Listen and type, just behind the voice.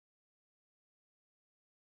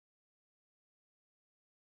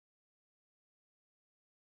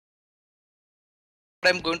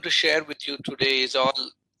I'm going to share with you today is all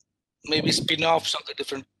maybe spin-offs of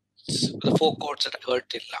the four quotes that I've heard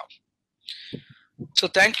till now. So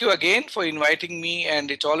thank you again for inviting me, and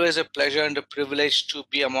it's always a pleasure and a privilege to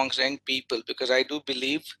be amongst young people, because I do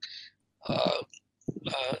believe,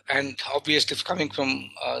 and obviously coming from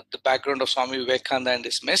the background of Swami Vivekananda and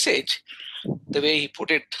his message, the way he put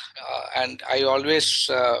it, and I always,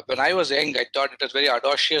 when I was young, I thought it was very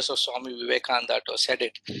audacious of Swami Vivekananda to have said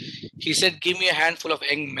it. He said, "Give me a handful of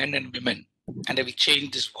young men and women, and I will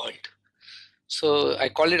change this world." So I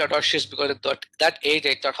call it audacious because at that age,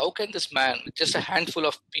 I thought, how can this man, with just a handful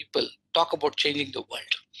of people, talk about changing the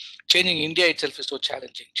world? Changing India itself is so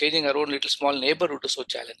challenging. Changing our own little small neighborhood is so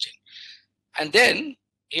challenging. And then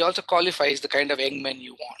he also qualifies the kind of young men he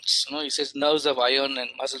wants. He says nerves of iron and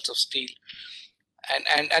muscles of steel,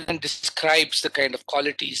 and then describes the kind of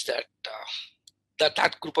qualities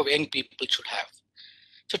that group of young people should have.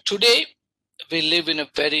 So today we live in a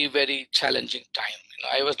very, very challenging time.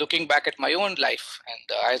 I was looking back at my own life,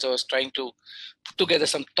 and as I was trying to put together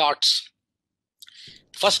some thoughts.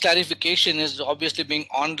 First clarification is, obviously being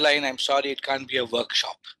online, I'm sorry, it can't be a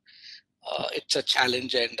workshop. It's a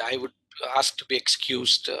challenge, and I would ask to be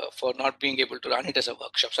excused for not being able to run it as a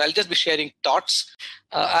workshop. So I'll just be sharing thoughts,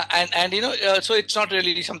 so it's not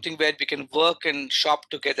really something where we can work and shop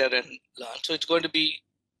together and learn. So it's going to be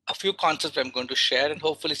a few concepts I'm going to share, and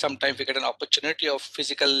hopefully sometime we get an opportunity of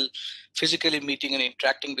physically meeting and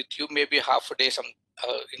interacting with you, maybe half a day, some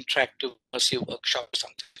interactive immersive workshop or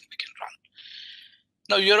something we can run.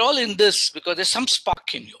 Now you're all in this because there's some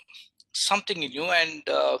spark in you, something in you, and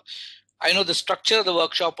I know the structure of the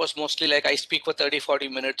workshop was mostly like I speak for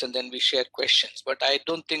 30-40 minutes and then we share questions, but I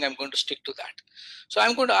don't think I'm going to stick to that. So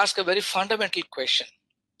I'm going to ask a very fundamental question,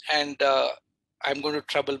 and I'm going to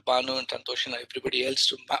trouble Balu and Santosh and everybody else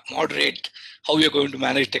to moderate how we are going to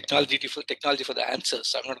manage technology for the answers.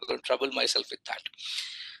 So I'm not going to trouble myself with that.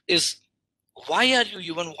 Is, why are you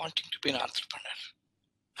even wanting to be an entrepreneur?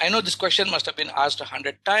 I know this question must have been asked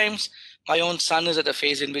 100 times. My own son is at a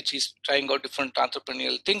phase in which he's trying out different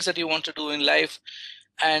entrepreneurial things that he wants to do in life.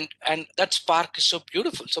 And that spark is so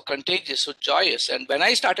beautiful, so contagious, so joyous. And when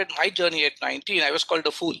I started my journey at 19, I was called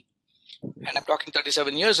a fool. And I'm talking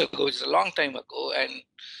 37 years ago, which is a long time ago, and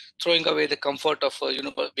throwing away the comfort of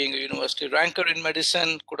being a university ranker in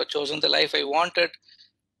medicine, could have chosen the life I wanted.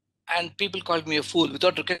 And people called me a fool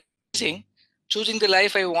without recognizing choosing the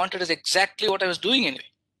life I wanted is exactly what I was doing anyway.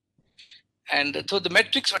 And so the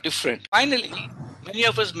metrics were different. Finally, many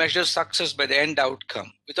of us measure success by the end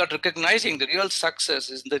outcome without recognizing the real success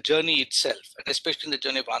is in the journey itself, and especially in the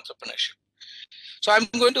journey of entrepreneurship. So I'm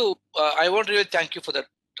going to, I want to really thank you for that.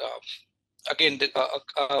 Again,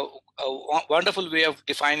 a wonderful way of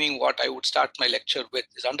defining what I would start my lecture with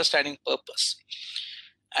is understanding purpose.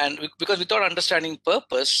 And because without understanding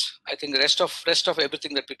purpose, I think the rest of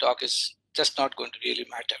everything that we talk is just not going to really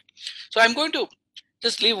matter. So I'm going to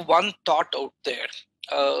just leave one thought out there.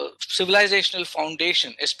 Civilizational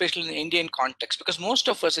foundation, especially in the Indian context, because most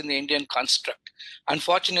of us in the Indian construct,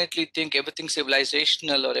 unfortunately, think everything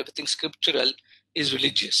civilizational or everything scriptural is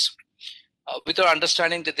religious. Without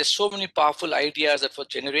understanding that there's so many powerful ideas that for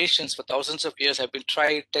generations, for thousands of years have been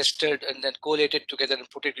tried, tested, and then collated together and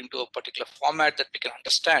put it into a particular format that we can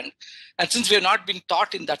understand. And since we have not been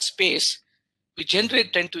taught in that space, we generally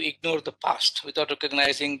tend to ignore the past without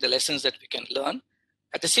recognizing the lessons that we can learn.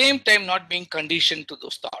 At the same time, not being conditioned to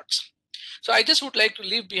those thoughts. So I just would like to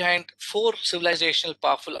leave behind 4 civilizational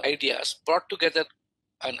powerful ideas brought together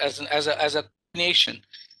and as a nation,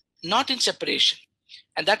 not in separation.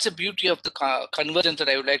 And that's the beauty of the convergence that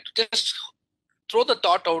I would like to just throw the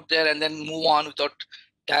thought out there and then move on without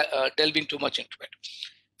delving too much into it.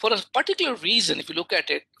 For a particular reason, if you look at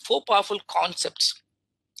it, 4 powerful concepts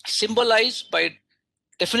symbolized by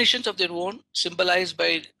definitions of their own, symbolized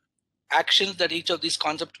by actions that each of these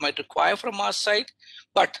concepts might require from our side,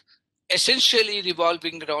 but essentially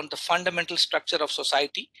revolving around the fundamental structure of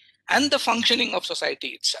society and the functioning of society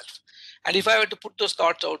itself. And if I were to put those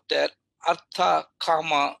thoughts out there, Artha,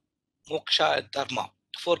 Kama, Moksha, and Dharma,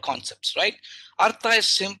 4 concepts, right? Artha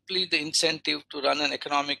is simply the incentive to run an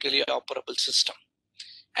economically operable system.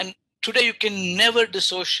 And today you can never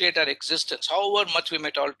dissociate our existence, however much we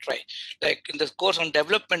might all try. Like in the course on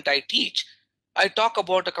development I teach, I talk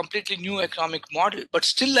about a completely new economic model, but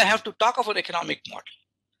still I have to talk about economic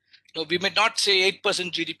model. We may not say 8%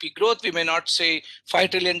 GDP growth, we may not say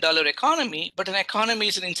 $5 trillion economy, but an economy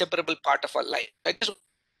is an inseparable part of our life. I just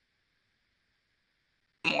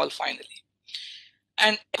all finally.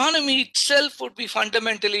 And economy itself would be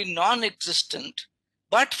fundamentally non-existent,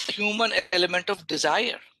 but human element of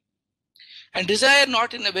desire. And desire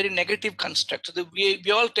not in a very negative construct. So we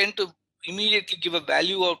all tend to immediately give a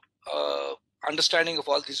value of understanding of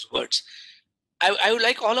all these words. I would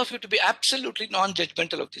like all of you to be absolutely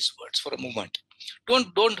non-judgmental of these words for a moment.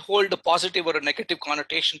 Don't hold a positive or a negative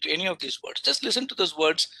connotation to any of these words. Just listen to those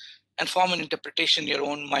words and form an interpretation in your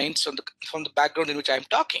own minds from the background in which I'm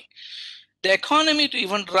talking. The economy to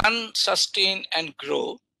even run, sustain, and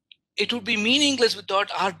grow, it would be meaningless without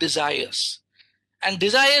our desires. And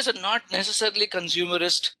desires are not necessarily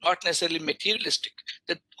consumerist, not necessarily materialistic.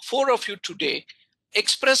 The four of you today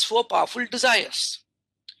express four powerful desires.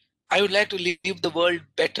 I would like to leave the world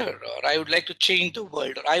better, or I would like to change the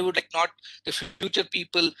world, or I would like not the future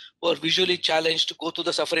people who are visually challenged to go through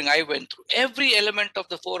the suffering I went through. Every element of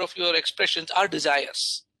the four of your expressions are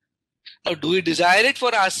desires. Now, do we desire it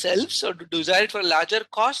for ourselves or do we desire it for a larger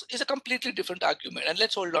cause is a completely different argument. And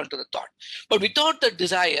let's hold on to the thought. But without the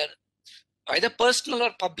desire, either personal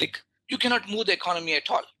or public, you cannot move the economy at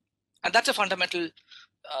all. And that's a fundamental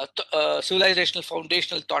civilizational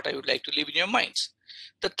foundational thought I would like to leave in your minds.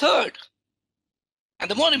 The third, and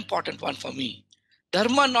the more important one for me,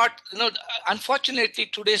 dharma not,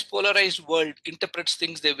 unfortunately, today's polarized world interprets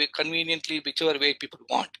things their way conveniently, whichever way people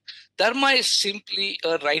want. Dharma is simply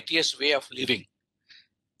a righteous way of living.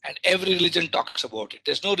 And every religion talks about it.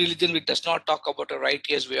 There's no religion which does not talk about a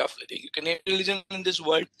righteous way of living. You can name religion in this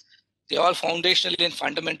world. They all foundationally and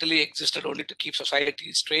fundamentally existed only to keep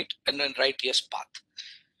society straight and on righteous path.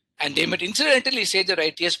 And they might incidentally say the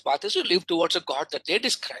righteous path is to live towards a God that they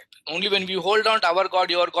describe. Only when we hold on to our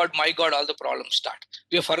God, your God, my God, all the problems start.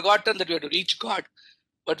 We have forgotten that we have to reach God,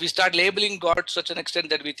 but we start labeling God to such an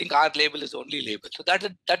extent that we think our label is the only label. So that's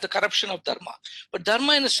the corruption of dharma. But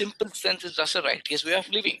dharma in a simple sense is just a righteous way of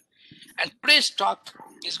living. And today's talk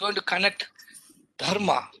is going to connect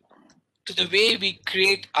dharma to the way we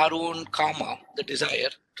create our own karma, the desire,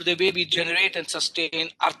 to the way we generate and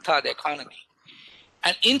sustain artha, the economy.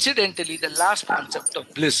 And incidentally, the last concept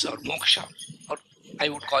of bliss or moksha, or I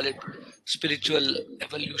would call it spiritual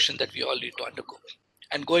evolution that we all need to undergo,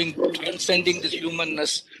 and transcending this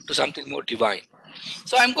humanness to something more divine.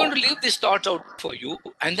 So I'm going to leave these thoughts out for you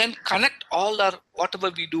and then connect all our whatever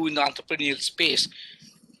we do in the entrepreneurial space.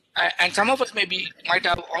 And some of us might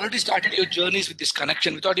have already started your journeys with this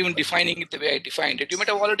connection without even defining it the way I defined it. You might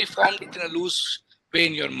have already formed it in a loose way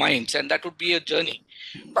in your minds, and that would be a journey.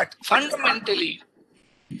 But fundamentally,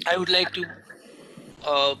 I would like to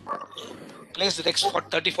place the next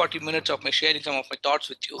 30-40 minutes of my sharing some of my thoughts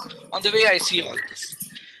with you on the way I see all this.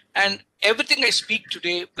 And everything I speak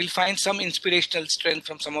today will find some inspirational strength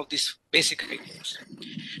from some of these basic ideas.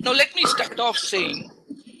 Now, let me start off saying,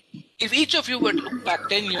 if each of you were to look back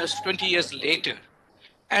 10 years, 20 years later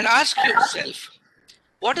and ask yourself,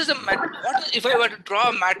 if I were to draw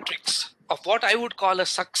a matrix of what I would call a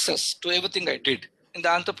success to everything I did in the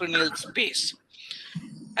entrepreneurial space,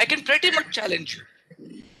 I can pretty much challenge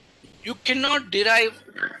you. You cannot derive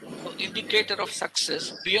an indicator of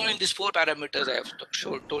success beyond these four parameters I have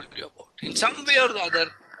told you about. In some way or the other,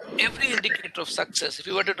 every indicator of success, if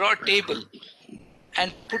you were to draw a table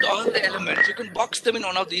and put all the elements, you can box them in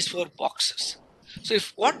one of these four boxes. So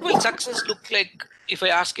what will success look like if I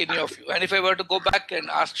ask any of you? And if I were to go back and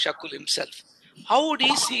ask Shakul himself, how would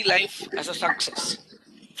he see life as a success?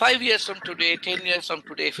 5 years from today, 10 years from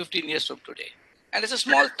today, 15 years from today. And it's a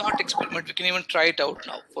small thought experiment. We can even try it out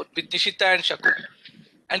now with Nishita and Shakul.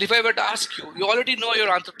 And if I were to ask you, you already know your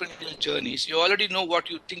entrepreneurial journeys. You already know what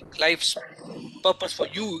you think life's purpose for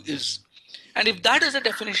you is. And if that is the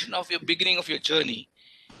definition of your beginning of your journey,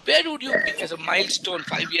 where would you be as a milestone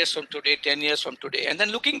 5 years from today, 10 years from today? And then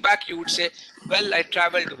looking back, you would say, well, I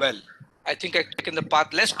traveled well. I think I've taken the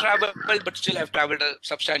path less traveled, but still I've traveled a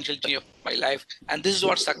substantial journey of my life. And this is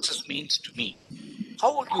what success means to me.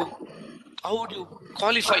 How would you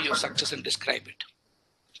qualify your success and describe it?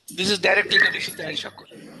 This is directly to Nishita and Shakul.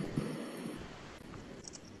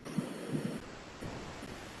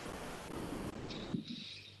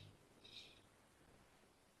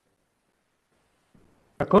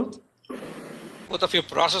 Shakul? Both of you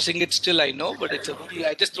processing it still, I know, but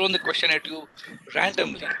I just thrown the question at you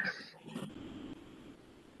randomly.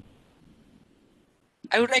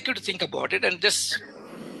 I would like you to think about it and just,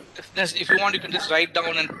 if you want, you can just write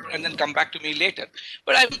down and then come back to me later.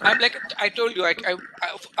 But I'm like I told you,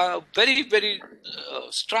 a very, very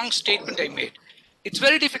strong statement I made. It's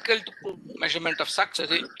very difficult to put measurement of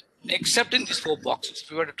success except in these four boxes.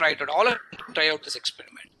 If we were to try it out, all of them to try out this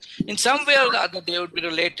experiment. In some way or the other, they would be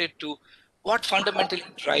related to what fundamentally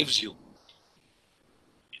drives you.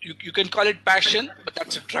 You can call it passion, but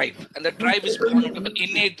that's a drive. And the drive is born out of an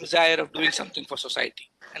innate desire of doing something for society.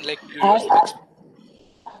 And like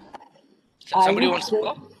I Somebody would wants to say,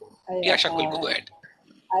 go? Yeah, Shakul, go ahead.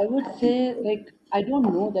 I would say, like, I don't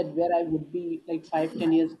know that where I would be like 5,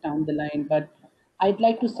 10 years down the line, but I'd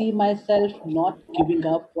like to see myself not giving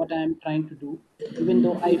up what I'm trying to do, even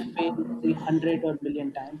though I fail, say, 100 or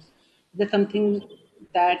 1,000,000 times. There's something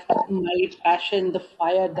that my passion, the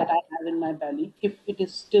fire that I have in my belly, if it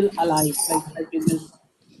is still alive, like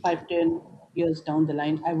 5, 10 years down the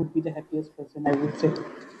line, I would be the happiest person, I would say.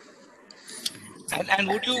 And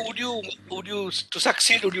would you to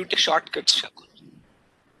succeed? Would you take shortcuts, Shakul?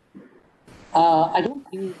 I don't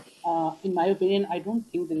think, in my opinion, I don't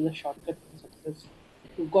think there is a shortcut to success.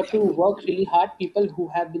 You've got Yeah, to work really hard. People who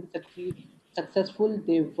have been successful,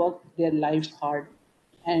 they work their lives hard,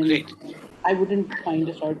 and great. I wouldn't find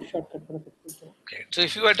a shortcut for a success. Great. So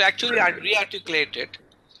if you were to actually re-articulate it,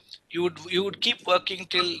 you would keep working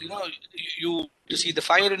till you to see the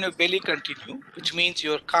fire in your belly continue, which means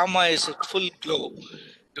your karma is at full glow.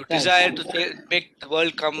 Your Right. desire to make the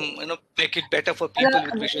world come, make it better for And, people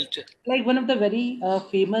with visual. like one of the very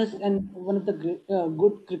famous and one of the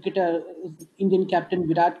good cricketer, Indian captain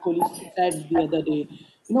Virat Kohli said the other day,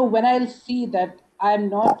 when I'll see that I'm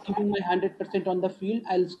not giving my 100% on the field,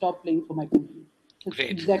 I'll stop playing for my country. It's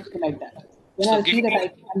Great. exactly like that. When So I'll see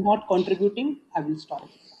that I'm not contributing, I will stop.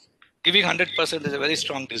 giving 100% is a very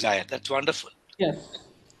strong desire. That's wonderful. Yes.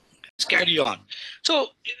 Let's carry on. So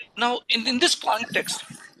now in this context,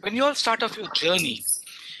 when you all start off your journey,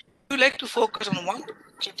 you like to focus on one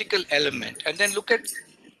critical element and then look at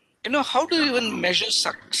how do you even measure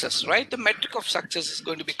success, right? The metric of success is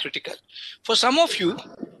going to be critical. For some of you,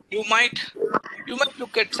 you might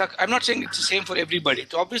look at I'm not saying it's the same for everybody.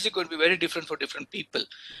 It's obviously going to be very different for different people.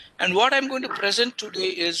 And what I'm going to present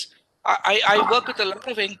today is I work with a lot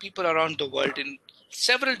of young people around the world in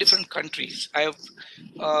several different countries. I have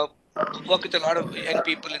uh, worked with a lot of young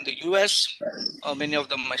people in the US, many of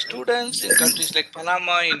them my students in countries like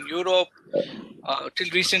Panama, in Europe. Till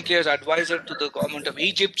recently, as advisor to the government of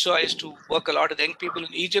Egypt, so I used to work a lot with young people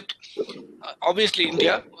in Egypt. Obviously,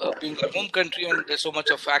 India being our home country, and there's so much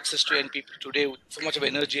of access to young people today with so much of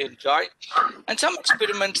energy and joy. And some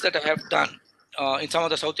experiments that I have done in some of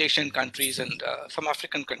the South Asian countries and some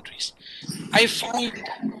African countries, I find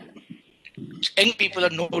young people are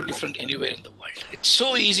no different anywhere in the world. It's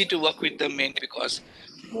so easy to work with them mainly because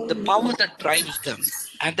the power that drives them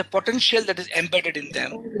and the potential that is embedded in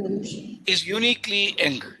them is uniquely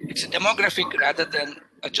young. It's a demographic rather than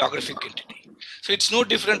a geographic entity. So it's no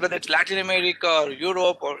different whether it's Latin America or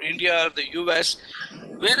Europe or India or the US.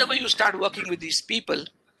 Wherever you start working with these people,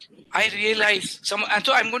 I realize and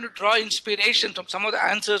so I'm going to draw inspiration from some of the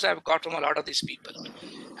answers I've got from a lot of these people.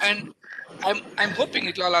 And I'm hoping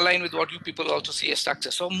it will all align with what you people also see as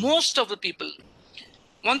success. So most of the people,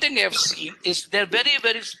 one thing I have seen is they're very,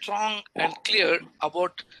 very strong and clear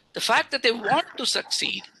about the fact that they want to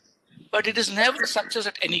succeed, but it is never success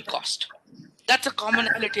at any cost. That's a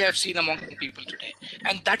commonality I've seen among people today.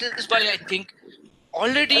 And that is why I think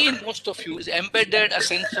already in most of you is embedded a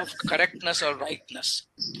sense of correctness or rightness.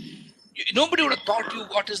 Nobody would have taught you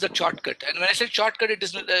what is the shortcut. And when I say shortcut, it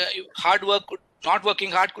is hard work. Not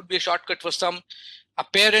working hard could be a shortcut for some. A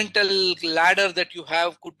parental ladder that you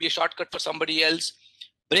have could be a shortcut for somebody else.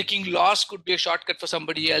 Breaking laws could be a shortcut for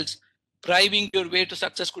somebody else. Bribing your way to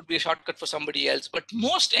success could be a shortcut for somebody else. But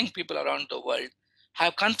most young people around the world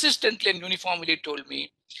have consistently and uniformly told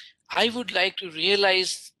me, I would like to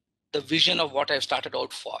realize the vision of what I've started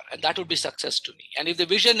out for, and that would be success to me. And if the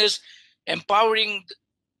vision is empowering,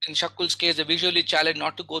 in Shakul's case, the visually challenged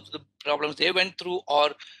not to go through the problems they went through,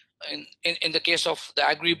 or in the case of the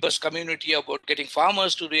agribus community about getting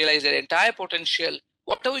farmers to realize their entire potential,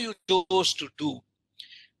 whatever you chose to do,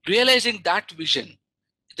 realizing that vision,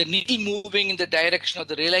 the needle moving in the direction of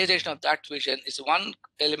the realization of that vision is one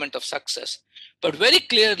element of success, but very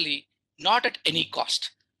clearly not at any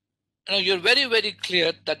cost. You're very, very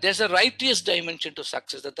clear that there's a righteous dimension to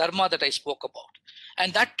success, the dharma that I spoke about.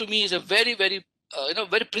 And that to me is a very, very,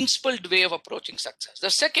 very principled way of approaching success. The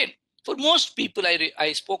second, for most people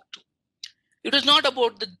I spoke to, it was not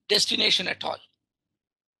about the destination at all.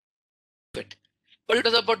 But it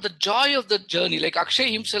was about the joy of the journey. Like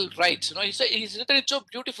Akshay himself writes, he's written it so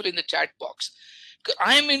beautifully in the chat box.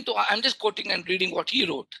 I'm just quoting and reading what he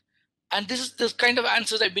wrote. And this is the kind of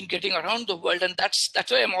answers I've been getting around the world. And that's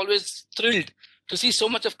why I'm always thrilled to see so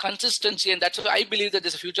much of consistency. And that's why I believe that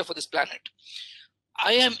there's a future for this planet.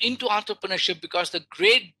 I am into entrepreneurship because the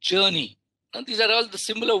great journey, these are all the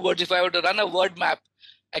similar words. If I were to run a word map,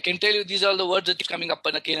 I can tell you these are all the words that keep coming up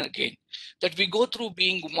and again, that we go through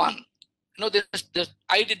being one. I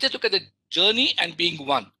did just look at the journey and being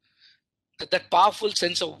one, that powerful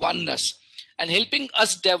sense of oneness. and helping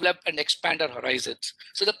us develop and expand our horizons.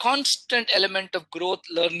 So the constant element of growth,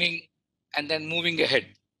 learning, and then moving ahead.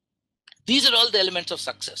 These are all the elements of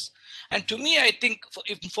success. And to me, I think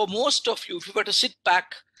for most of you, if you were to sit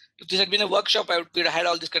back, if this had been a workshop, I would have had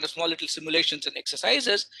all these kind of small little simulations and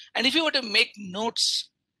exercises. And if you were to make notes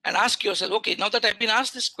and ask yourself, okay, now that I've been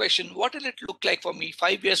asked this question, what will it look like for me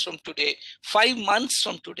 5 years from today, 5 months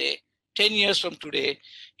from today, 10 years from today?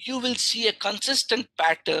 You will see a consistent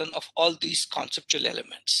pattern of all these conceptual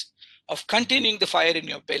elements of continuing the fire in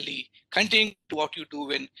your belly, continuing to what you do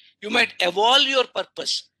when you might evolve your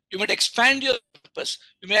purpose. You might expand your purpose.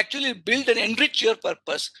 You may actually build and enrich your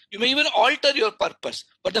purpose. You may even alter your purpose.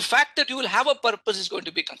 But the fact that you will have a purpose is going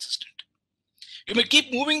to be consistent. You may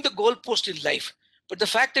keep moving the goalpost in life, but the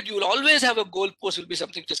fact that you will always have a goalpost will be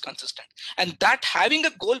something which is consistent. And that having a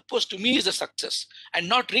goalpost to me is a success, and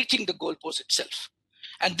not reaching the goalpost itself.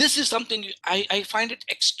 And this is something I find it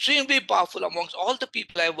extremely powerful amongst all the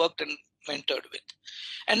people I worked and mentored with.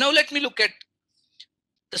 And now let me look at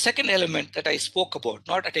the second element that I spoke about,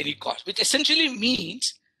 not at any cost, which essentially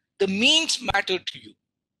means the means matter to you.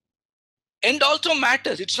 End also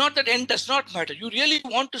matters. It's not that end does not matter. You really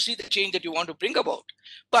want to see the change that you want to bring about,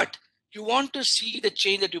 but you want to see the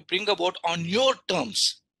change that you bring about on your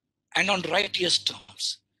terms and on righteous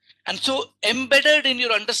terms. And so embedded in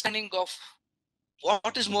your understanding of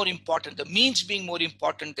what is more important, the means being more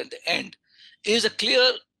important than the end, is a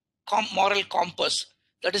clear moral compass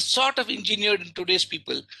that is sort of engineered in today's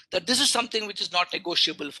people, that this is something which is not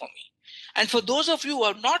negotiable for me. And for those of you who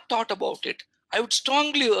have not thought about it, I would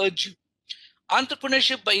strongly urge you.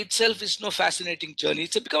 Entrepreneurship by itself is no fascinating journey.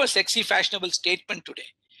 It's become a sexy, fashionable statement today.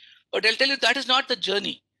 But I'll tell you, that is not the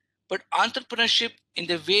journey. But entrepreneurship in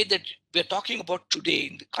the way that we're talking about today,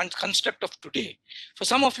 in the construct of today, for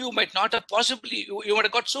some of you might not have possibly, you might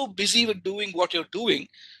have got so busy with doing what you're doing,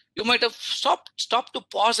 you might have stopped to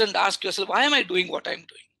pause and ask yourself, why am I doing what I'm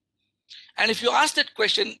doing? And if you ask that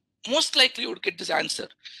question, most likely you would get this answer,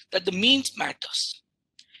 that the means matters.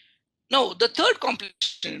 Now, the third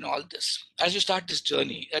complication in all this, as you start this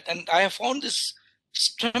journey, and I have found this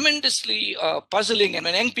tremendously puzzling, and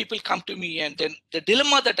when young people come to me, and then the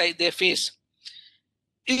dilemma that they face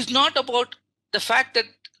is not about the fact that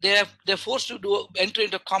they're forced to enter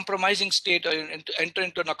into a compromising state or enter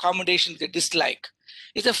into an accommodation they dislike.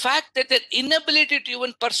 It's the fact that their inability to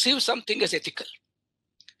even perceive something as ethical.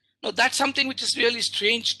 Now, that's something which is really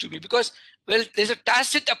strange to me, because, well, there's a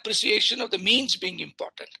tacit appreciation of the means being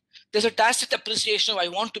important. There's a tacit appreciation of I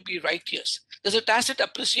want to be righteous. There's a tacit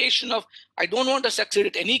appreciation of I don't want to succeed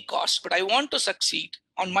at any cost, but I want to succeed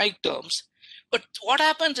on my terms. But what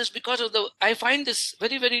happens is, because of I find this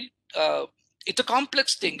very, very, it's a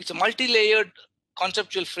complex thing. It's a multi-layered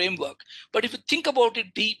conceptual framework. But if you think about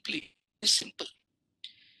it deeply, it's simple.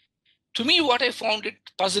 To me, what I found it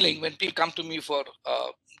puzzling when people come to me for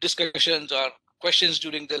discussions or questions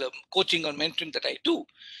during the coaching or mentoring that I do,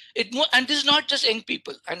 and this is not just young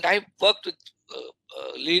people. And I've worked with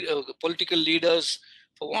political leaders,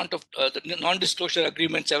 for want of the non-disclosure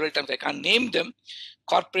agreement several times. I can't name them.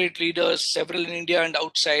 Corporate leaders, several in India and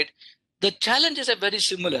outside. The challenges are very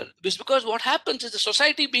similar. It's because what happens is the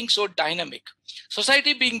society being so dynamic,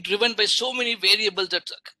 society being driven by so many variables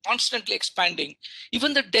that's constantly expanding,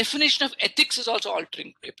 even the definition of ethics is also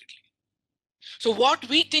altering rapidly. So what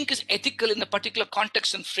we think is ethical in a particular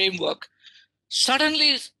context and framework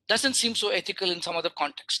suddenly doesn't seem so ethical in some other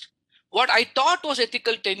context. What I thought was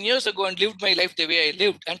ethical 10 years ago and lived my life the way I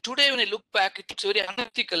lived, and today when I look back, it's very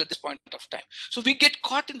unethical at this point of time. So we get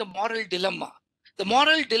caught in the moral dilemma. The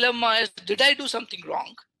moral dilemma is, did I do something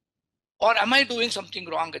wrong? Or am I doing something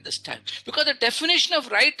wrong at this time? Because the definition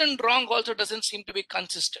of right and wrong also doesn't seem to be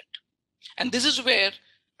consistent. And this is where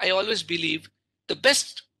I always believe the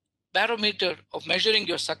best barometer of measuring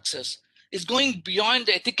your success is going beyond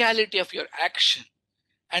the ethicality of your action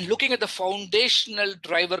and looking at the foundational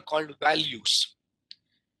driver called values.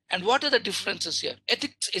 And what are the differences here?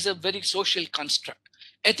 Ethics is a very social construct.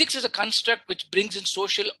 Ethics is a construct which brings in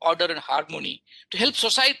social order and harmony to help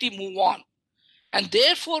society move on. And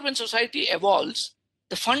therefore, when society evolves,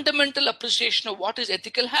 the fundamental appreciation of what is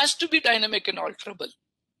ethical has to be dynamic and alterable.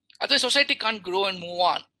 Otherwise, society can't grow and move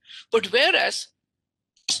on. But whereas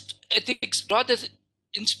ethics draw this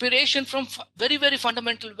inspiration from very, very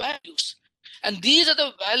fundamental values. And these are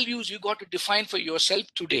the values you got to define for yourself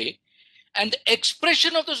today. And the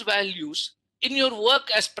expression of those values in your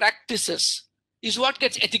work as practices is what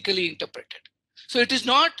gets ethically interpreted. So it is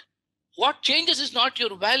not, what changes is not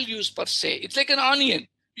your values per se. It's like an onion.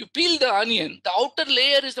 You peel the onion, the outer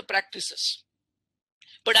layer is the practices.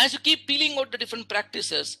 But as you keep peeling out the different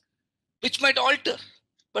practices, which might alter,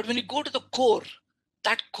 But when you go to the core,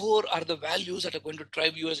 that core are the values that are going to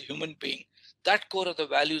drive you as a human being. That core are the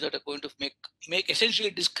values that are going to make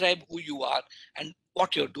essentially describe who you are and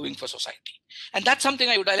what you're doing for society. And that's something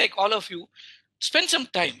I like all of you spend some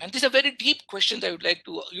time. And these are very deep questions I would like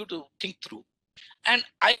you to think through. And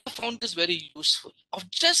I found this very useful of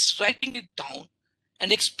just writing it down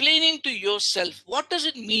and explaining to yourself, what does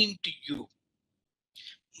it mean to you?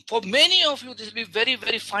 For many of you, this will be very,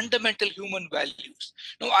 very fundamental human values.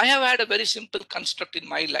 Now, I have had a very simple construct in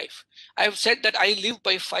my life. I have said that I live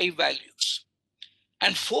by 5 values,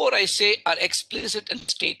 and 4 I say are explicit and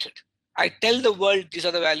stated. I tell the world these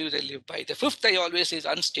are the values I live by. The 5th I always say is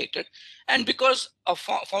unstated. And because of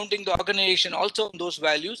founding the organization also on those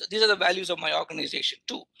values, these are the values of my organization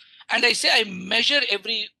too. And I say I measure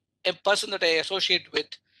every person that I associate with,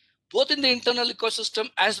 both in the internal ecosystem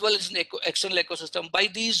as well as in the external ecosystem, by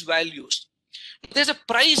these values. There's a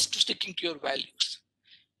price to sticking to your values.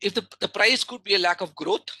 If the price could be a lack of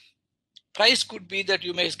growth, price could be that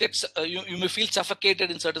you may get you may feel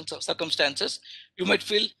suffocated in certain circumstances. You might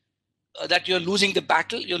feel that you're losing the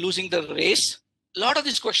battle, you're losing the race. A lot of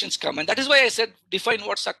these questions come, and that is why I said define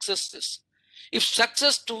what success is. If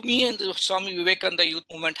success to me and the Swami Vivekananda Youth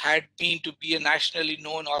Movement had been to be a nationally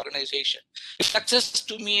known organization, if success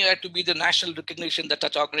to me had to be the national recognition that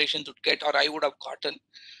such organizations would get or I would have gotten,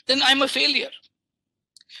 then I'm a failure.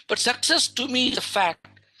 But success to me is the fact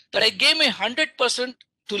that I gave my 100%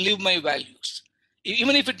 to live my values.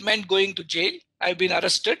 Even if it meant going to jail, I've been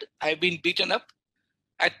arrested, I've been beaten up.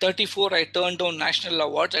 At 34, I turned down national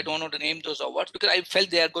awards. I don't know to name those awards because I felt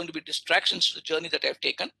they are going to be distractions to the journey that I've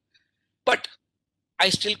taken. But I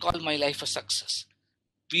still call my life a success.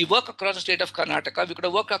 We work across the state of Karnataka. We could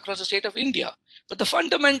have worked across the state of India. But the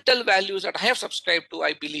fundamental values that I have subscribed to,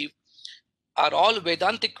 I believe, are all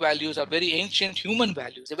Vedantic values, are very ancient human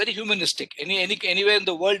values. They're very humanistic. Anywhere in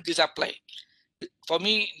the world, these apply. For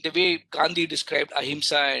me, the way Gandhi described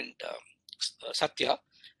ahimsa and satya,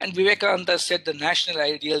 and Vivekananda said the national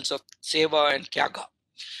ideals of seva and tyaga.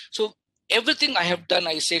 So everything I have done,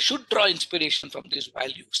 I say, should draw inspiration from these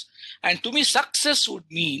values. And to me, success would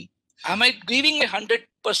mean, am I giving my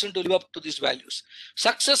 100% to live up to these values?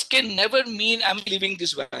 Success can never mean I'm living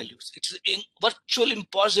these values. It's a virtual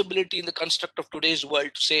impossibility in the construct of today's world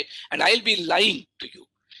to say, and I'll be lying to you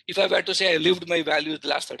if I were to say I lived my values the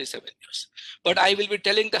last 37 years. But I will be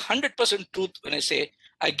telling the 100% truth when I say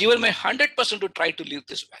I given my 100% to try to live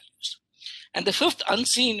these values. And the 5th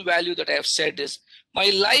unseen value that I have said is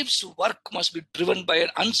my life's work must be driven by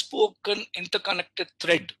an unspoken interconnected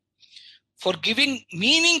thread for giving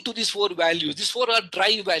meaning to these 4 values. These 4 are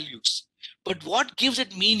dry values. But what gives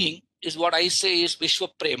it meaning is what I say is Vishwa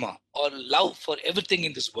Prema, or love for everything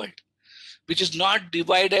in this world, which is not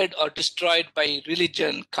divided or destroyed by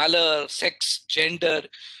religion, color, sex, gender,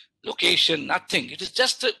 location, nothing. It is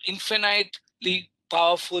just an infinitely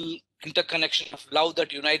powerful interconnection of love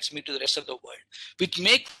that unites me to the rest of the world, which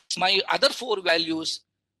makes my other 4 values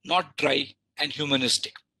not dry and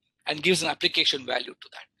humanistic and gives an application value to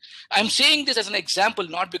that. I'm saying this as an example,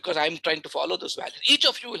 not because I'm trying to follow those values. Each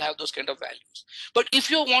of you will have those kind of values. But if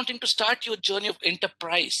you're wanting to start your journey of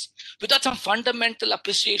enterprise without some fundamental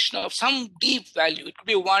appreciation of some deep value, it could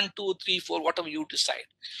be 1, 2, 3, 4, whatever you decide.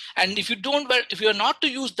 And if you're not to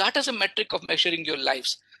use that as a metric of measuring your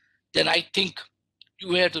lives, then I think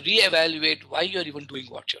you have to reevaluate why you're even doing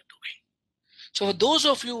what you're doing. So for those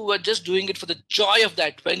of you who are just doing it for the joy of the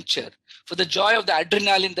adventure, for the joy of the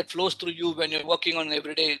adrenaline that flows through you when you're working on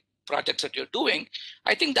everyday projects that you're doing,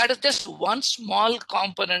 I think that is just one small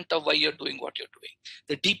component of why you're doing what you're doing.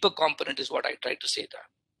 The deeper component is what I try to say there.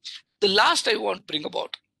 The last I want to bring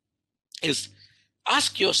about is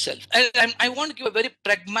ask yourself, and I want to give a very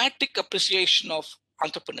pragmatic appreciation of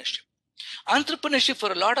entrepreneurship. Entrepreneurship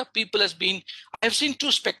for a lot of people has been, I've seen 2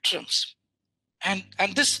 spectrums. And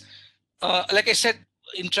this, like I said,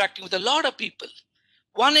 interacting with a lot of people.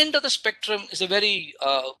 One end of the spectrum is a very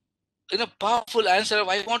powerful answer of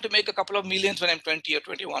I want to make a couple of millions when I'm 20 or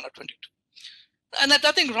 21 or 22. And there's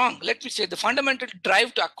nothing wrong. Let me say the fundamental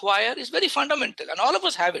drive to acquire is very fundamental, and all of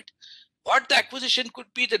us have it. What the acquisition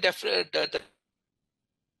could be, but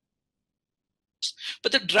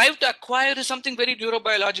the drive to acquire is something very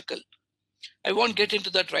neurobiological. I won't get into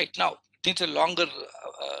that right now. It needs a longer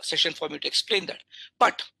session for me to explain that.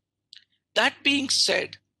 But that being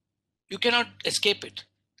said, you cannot escape it.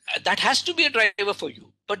 That has to be a driver for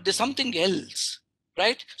you, but there's something else,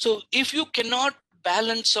 right? So if you cannot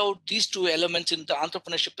balance out these 2 elements in the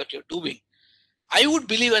entrepreneurship that you're doing, I would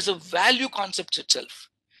believe as a value concept itself,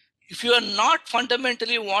 if you are not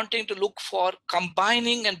fundamentally wanting to look for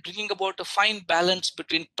combining and bringing about a fine balance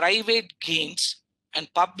between private gains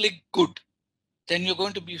and public good, then you're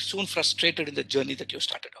going to be soon frustrated in the journey that you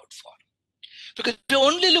started out for. Because if you're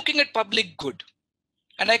only looking at public good,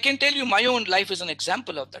 and I can tell you my own life is an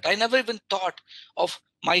example of that. I never even thought of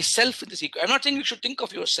myself in this equation. I'm not saying you should think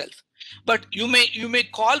of yourself, but you may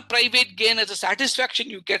call private gain as a satisfaction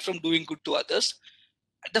you get from doing good to others.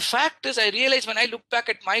 The fact is, I realized when I look back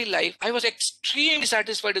at my life, I was extremely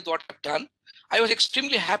satisfied with what I've done. I was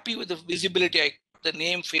extremely happy with the visibility I got, the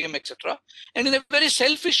name, fame, etc. And in a very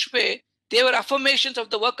selfish way, they were affirmations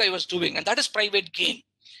of the work I was doing, and that is private gain.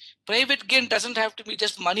 Private gain doesn't have to be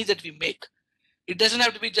just money that we make. It doesn't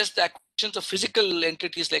have to be just the acquisitions of physical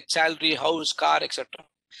entities like salary, house, car, etc.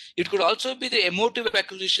 It could also be the emotive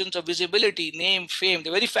acquisitions of visibility, name, fame.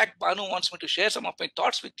 The very fact Banu wants me to share some of my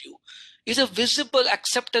thoughts with you is a visible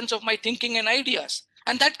acceptance of my thinking and ideas.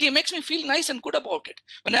 And that makes me feel nice and good about it.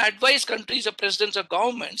 When I advise countries or presidents or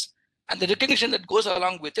governments, and the recognition that goes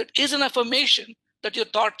along with it is an affirmation that your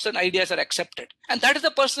thoughts and ideas are accepted. And that is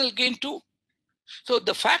a personal gain too. So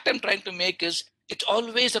the fact I'm trying to make is it's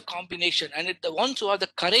always a combination, and the ones who have the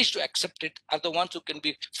courage to accept it are the ones who can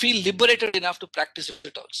feel liberated enough to practice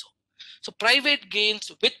it also. So private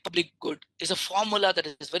gains with public good is a formula that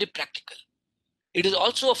is very practical. It is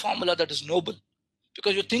also a formula that is noble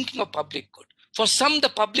because you're thinking of public good. For some, the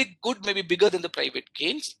public good may be bigger than the private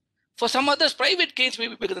gains. For some others, private gains may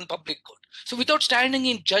be bigger than public good. So without standing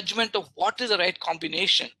in judgment of what is the right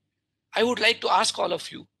combination, I would like to ask all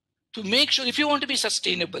of you to make sure, if you want to be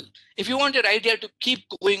sustainable, if you want your idea to keep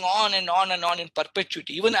going on and on and on in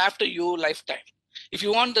perpetuity, even after your lifetime, if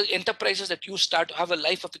you want the enterprises that you start to have a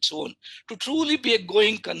life of its own, to truly be a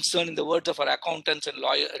going concern, in the words of our accountants and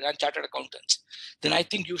lawyers and chartered accountants, then I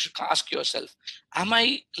think you should ask yourself, am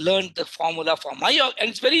I learned the formula for and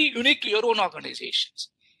it's very unique to your own organizations,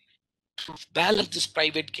 to balance this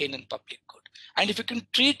private gain and public good. And if you can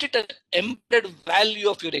treat it as embedded value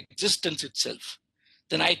of your existence itself,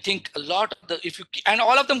 then I think a lot of and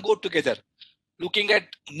all of them go together, looking at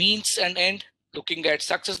means and end, looking at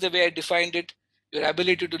success the way I defined it, your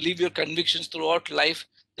ability to live your convictions throughout life,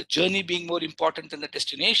 the journey being more important than the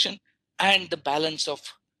destination, and the balance of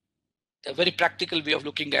a very practical way of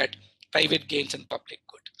looking at private gains and public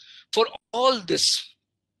good. For all this,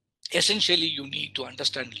 essentially you need to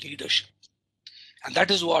understand leadership. And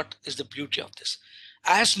that is what is the beauty of this.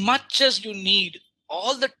 As much as you need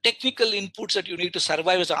all the technical inputs that you need to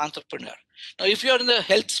survive as an entrepreneur. Now, if you're in the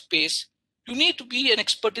health space, you need to be an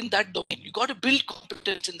expert in that domain. You got to build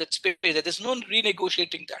competence in that space. There's no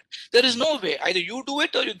renegotiating that. There is no way. Either you do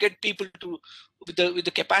it or you get people with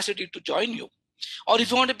the capacity to join you. Or if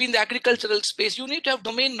you want to be in the agricultural space, you need to have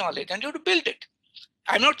domain knowledge and you have to build it.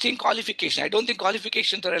 I'm not saying qualification. I don't think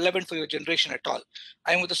qualifications are relevant for your generation at all.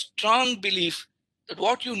 I'm with a strong belief that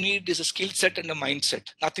what you need is a skill set and a mindset,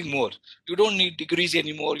 nothing more. You don't need degrees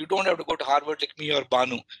anymore. You don't have to go to Harvard like me or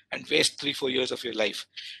Banu and waste 3-4 years of your life.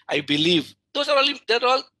 I believe they're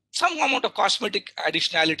all some amount of cosmetic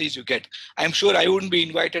additionalities you get. I'm sure I wouldn't be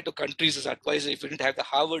invited to countries as advisor if you didn't have the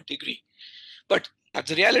Harvard degree. But that's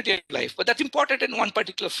the reality of life. But that's important in one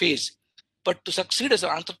particular phase. But to succeed as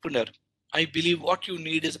an entrepreneur, I believe what you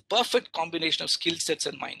need is a perfect combination of skill sets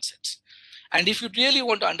and mindsets. And if you really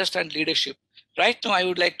want to understand leadership, right now I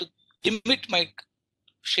would like to limit my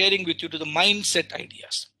sharing with you to the mindset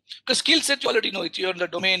ideas. Because skill sets you already know, you're in the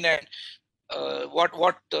domain, and what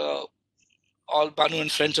all Banu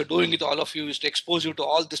and friends are doing with all of you is to expose you to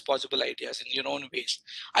all these possible ideas in your own ways.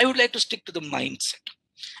 I would like to stick to the mindset.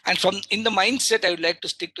 And in the mindset, I would like to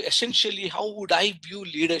stick to essentially how would I view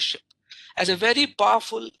leadership as a very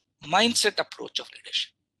powerful mindset approach of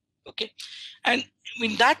leadership. Okay. And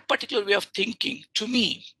in that particular way of thinking, to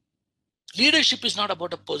me, leadership is not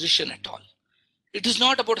about a position at all. It is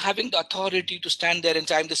not about having the authority to stand there and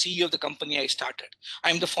say, I'm the CEO of the company I started.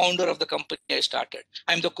 I'm the founder of the company I started.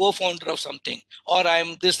 I'm the co-founder of something. Or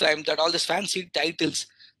I'm this, I'm that, all these fancy titles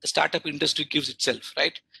the startup industry gives itself,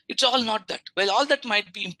 right? It's all not that. Well, all that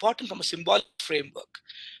might be important from a symbolic framework,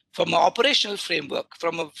 from an operational framework,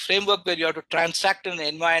 from a framework where you have to transact in an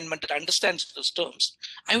environment that understands those terms.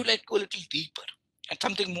 I would like to go a little deeper and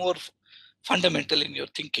something more fundamental in your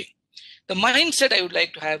thinking. The mindset I would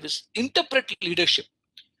like to have is interpret leadership,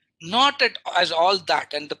 not as all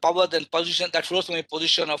that and the power and position that flows from your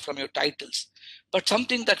position or from your titles, but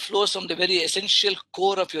something that flows from the very essential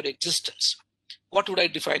core of your existence. What would I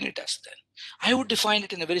define it as then? I would define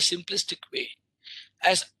it in a very simplistic way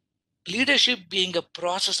as leadership being a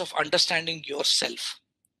process of understanding yourself.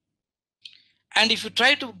 And if you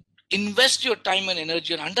try to invest your time and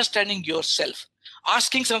energy on understanding yourself,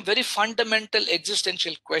 asking some very fundamental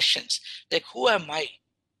existential questions like, who am I?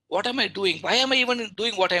 What am I doing? Why am I even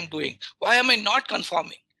doing what I'm doing? Why am I not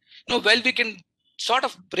conforming? Well, we can sort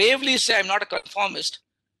of bravely say I'm not a conformist.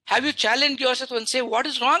 Have you challenged yourself and say, what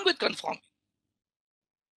is wrong with conforming?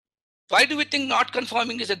 Why do we think not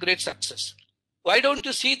conforming is a great success? Why don't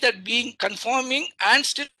you see that being conforming and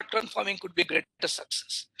still not conforming could be a greater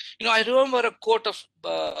success? I remember a quote of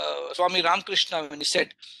Swami Ramakrishna when he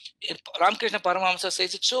said, Ramakrishna Paramahamsa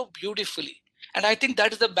says it so beautifully. And I think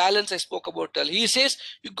that is the balance I spoke about earlier. He says,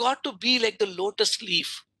 you got to be like the lotus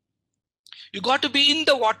leaf. You got to be in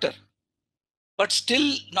the water, but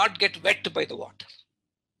still not get wet by the water.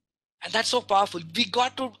 And that's so powerful. We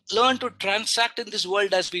got to learn to transact in this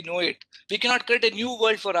world as we know it. We cannot create a new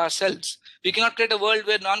world for ourselves. We cannot create a world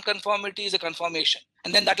where non-conformity is a conformation.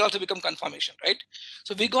 And then that also become conformation, right?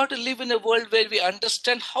 So we got to live in a world where we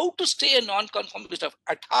understand how to stay a non-conformist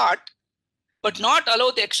at heart, but not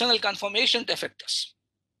allow the external conformation to affect us.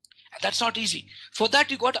 And that's not easy. For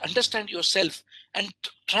that, you got to understand yourself and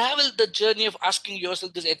travel the journey of asking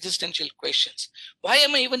yourself these existential questions. Why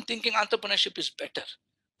am I even thinking entrepreneurship is better?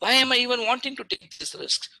 Why am I even wanting to take these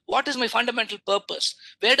risks? What is my fundamental purpose?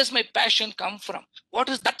 Where does my passion come from? What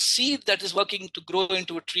is that seed that is working to grow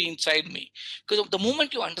into a tree inside me? Because the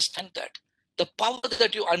moment you understand that, the power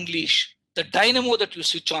that you unleash, the dynamo that you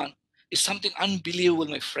switch on, is something unbelievable,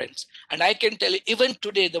 my friends. And I can tell you, even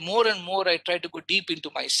today, the more and more I try to go deep into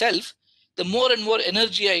myself, the more and more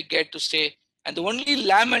energy I get to say. And the only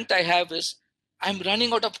lament I have is, I'm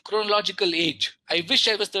running out of chronological age. I wish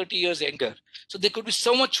I was 30 years younger. So there could be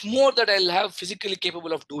so much more that I'll have physically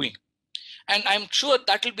capable of doing. And I'm sure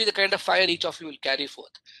that will be the kind of fire each of you will carry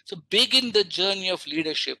forth. So begin the journey of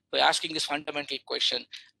leadership by asking this fundamental question,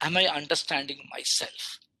 am I understanding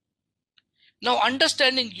myself? Now,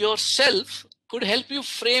 understanding yourself could help you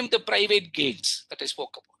frame the private gains that I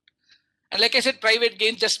spoke about. And like I said, private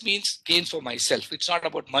gains just means gains for myself. It's not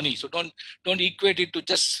about money. So don't equate it to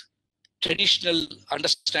just traditional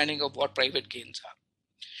understanding of what private gains are.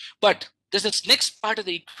 But there's this next part of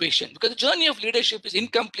the equation, because the journey of leadership is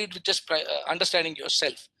incomplete with just understanding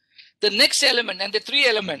yourself. The next element, and the three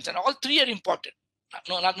elements, and all three are important.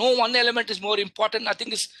 No one element is more important. I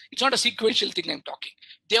think it's not a sequential thing I'm talking.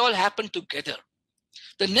 They all happen together.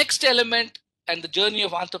 The next element and the journey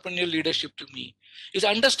of entrepreneurial leadership to me is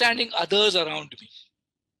understanding others around me.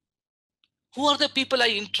 Who are the people I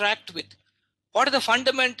interact with? What are the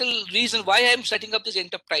fundamental reason why I'm setting up this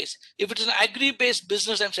enterprise? If it's an agri-based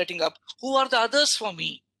business I'm setting up, who are the others for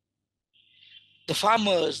me? The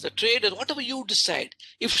farmers, the traders, whatever you decide.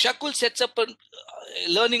 If Shakul sets up a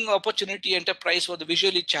learning opportunity enterprise for the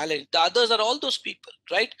visually challenged, the others are all those people,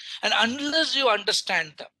 right? And unless you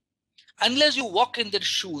understand them, unless you walk in their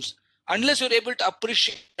shoes, unless you're able to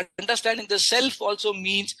appreciate, understanding the self also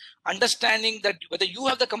means understanding that whether you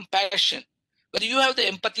have the compassion, whether you have the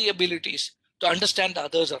empathy abilities to understand the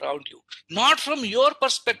others around you, not from your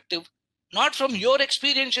perspective, not from your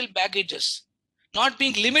experiential baggages, not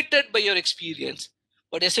being limited by your experience,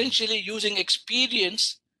 but essentially using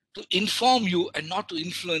experience to inform you and not to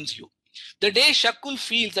influence you. The day Shakul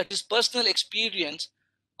feels that his personal experience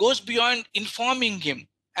goes beyond informing him,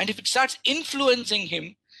 and if it starts influencing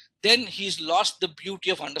him, then he's lost the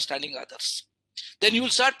beauty of understanding others. Then you will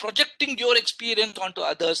start projecting your experience onto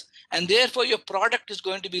others, and therefore your product is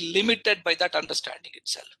going to be limited by that understanding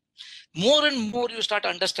itself. More and more you start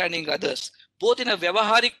understanding others, both in a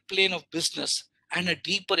vyavaharic plane of business and a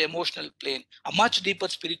deeper emotional plane, a much deeper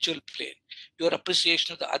spiritual plane. Your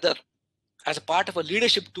appreciation of the other as a part of a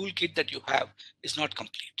leadership toolkit that you have is not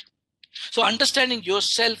complete. So understanding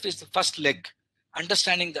yourself is the first leg.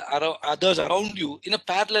 Understanding the others around you in a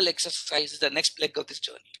parallel exercise is the next leg of this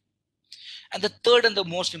journey. And the third and the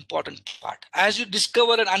most important part, as you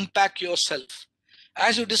discover and unpack yourself,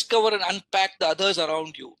 as you discover and unpack the others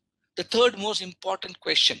around you, the third most important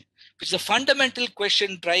question, which is the fundamental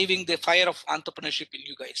question driving the fire of entrepreneurship in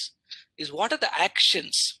you guys, is what are the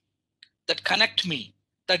actions that connect me,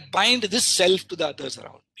 that bind this self to the others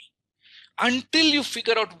around me? Until you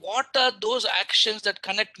figure out what are those actions that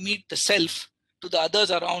connect me, the self, to the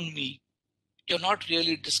others around me, you're not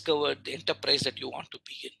really discovered the enterprise that you want to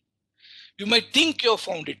be in. You might think you've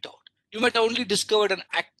found it out. You might only discovered an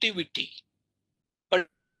activity, but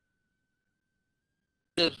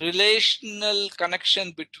the relational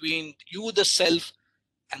connection between you, the self,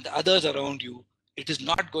 and the others around you, it is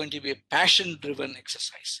not going to be a passion-driven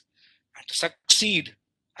exercise. And to succeed,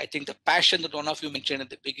 I think the passion that one of you mentioned at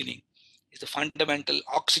the beginning is the fundamental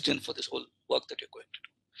oxygen for this whole work that you're going to do.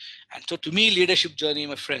 And so to me, leadership journey,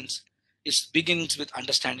 my friends, begins with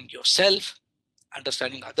understanding yourself,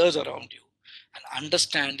 understanding others around you, and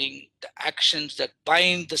understanding the actions that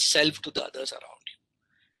bind the self to the others around you.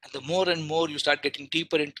 And the more and more you start getting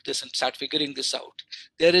deeper into this and start figuring this out,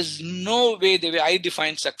 there is no way, the way I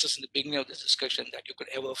define success in the beginning of this discussion, that you could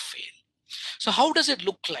ever fail. So how does it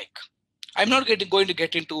look like? I'm not going to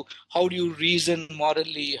get into how do you reason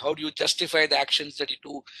morally, how do you justify the actions that you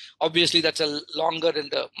do. Obviously, that's a longer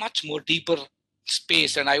and a much more deeper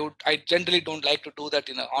space, and I generally don't like to do that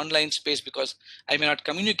in an online space because I may not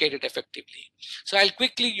communicate it effectively. So I'll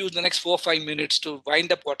quickly use the next 4 or 5 minutes to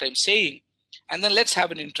wind up what I'm saying, and then let's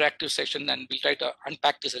have an interactive session and we'll try to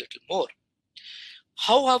unpack this a little more.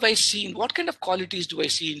 How have I seen, what kind of qualities do I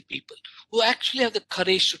see in people who actually have the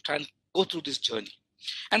courage to try and go through this journey?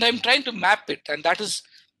 And I'm trying to map it, and that is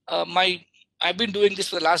I've been doing this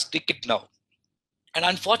for the last decade now. And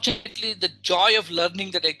unfortunately, the joy of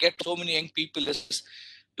learning that I get from so many young people is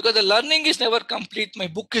because the learning is never complete. My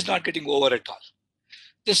book is not getting over at all.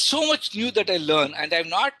 There's so much new that I learn, and I've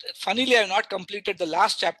not completed the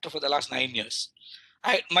last chapter for the last 9 years.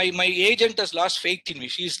 My agent has lost faith in me.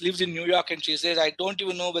 She lives in New York and she says, I don't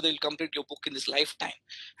even know whether you'll complete your book in this lifetime.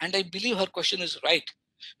 And I believe her question is right,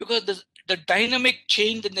 because the dynamic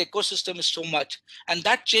change in the ecosystem is so much, and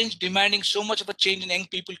that change demanding so much of a change in young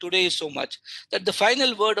people today is so much that the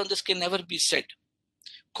final word on this can never be said.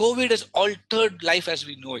 COVID has altered life as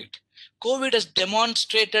we know it. COVID has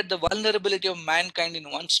demonstrated the vulnerability of mankind in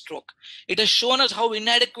one stroke. It has shown us how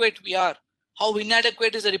inadequate we are, how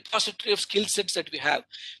inadequate is the repository of skill sets that we have.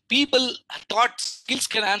 People thought skills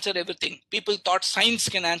can answer everything. People thought science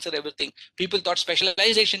can answer everything. People thought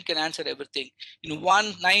specialization can answer everything. In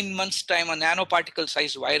 9 months' time, a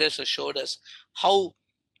nanoparticle-sized virus has showed us how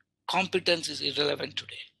competence is irrelevant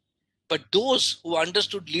today. But those who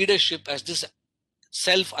understood leadership as this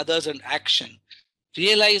self, others, and action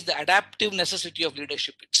realize the adaptive necessity of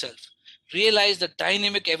leadership itself, realize the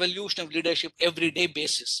dynamic evolution of leadership everyday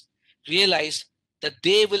basis, realize that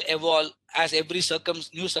they will evolve as every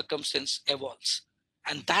new circumstance evolves.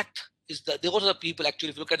 And that is those are the people, actually,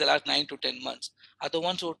 if you look at the last 9 to 10 months, are the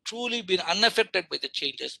ones who have truly been unaffected by the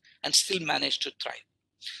changes and still managed to thrive.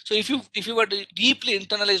 So if you were to deeply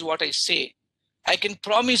internalize what I say, I can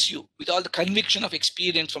promise you with all the conviction of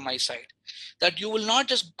experience from my side that you will not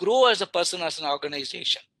just grow as a person, as an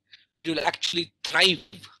organization, you will actually thrive.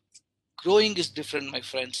 Growing is different, my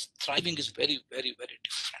friends. Thriving is very, very, very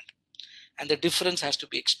different. And the difference has to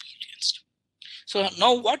be experienced. So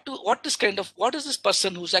now what is this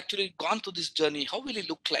person who's actually gone through this journey, how will he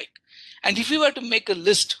look like? And if you were to make a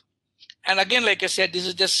list, and again, like I said, this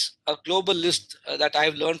is just a global list that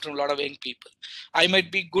I've learned from a lot of young people. I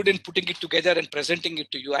might be good in putting it together and presenting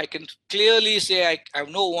it to you. I can clearly say I have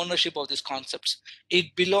no ownership of these concepts.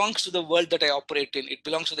 It belongs to the world that I operate in. It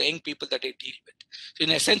belongs to the young people that I deal with. So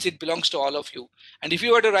in a sense, it belongs to all of you. And if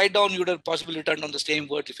you were to write down, you would have possibly written down the same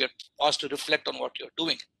words if you're asked to reflect on what you're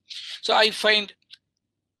doing. So I find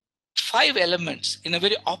 5 elements in a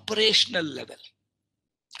very operational level.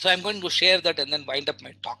 So I'm going to share that and then wind up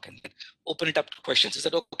my talk and then open it up to questions. Is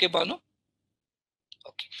that okay, Balu?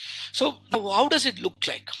 Okay. So now how does it look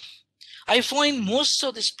like? I find most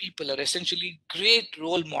of these people are essentially great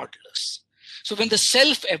role modelers. So when the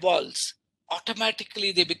self evolves,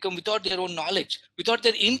 automatically they become, without their own knowledge, without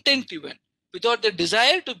their intent even, without their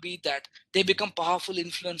desire to be that, they become powerful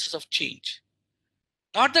influences of change.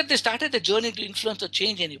 Not that they started the journey to influence or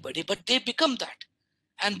change anybody, but they become that.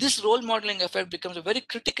 And this role modeling effect becomes a very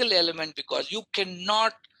critical element, because you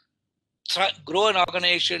cannot grow an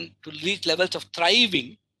organization to reach levels of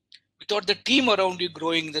thriving without the team around you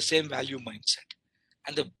growing in the same value mindset.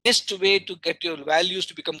 And the best way to get your values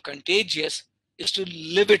to become contagious is to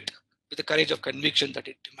live it with the courage of conviction that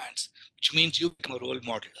it demands, which means you become a role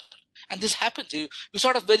model. And this happens. You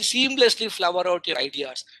sort of very seamlessly flower out your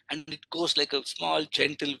ideas, and it goes like a small,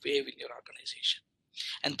 gentle wave in your organization.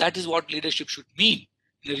 And that is what leadership should mean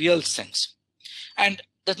in a real sense. And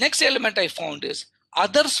the next element I found is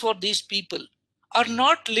others for these people are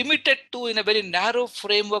not limited to in a very narrow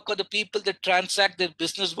framework of the people that transact their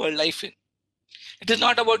business world life in. It is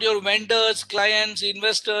not about your vendors, clients,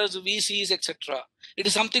 investors, VCs, etc. It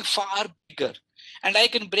is something far bigger. And I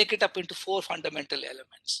can break it up into 4 fundamental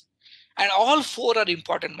elements. And all 4 are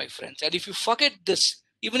important, my friends. And if you forget this,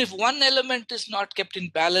 even if one element is not kept in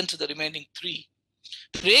balance with the remaining 3,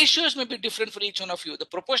 ratios may be different for each one of you. The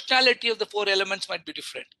proportionality of the 4 elements might be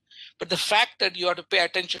different. But the fact that you have to pay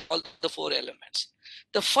attention to all the 4 elements.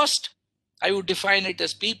 The first, I would define it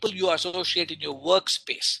as people you associate in your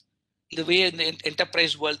workspace, in the way in the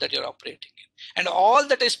enterprise world that you're operating in. And all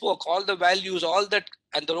that I spoke, all the values, all that,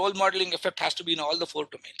 and the role modeling effect has to be in all the 4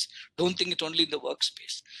 domains. Don't think it's only in the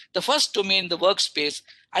workspace. The first domain, the workspace,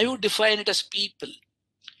 I would define it as people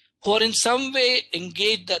who are in some way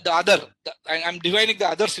engaged the other. I'm dividing the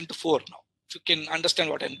others into four now, if you can understand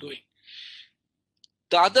what I'm doing.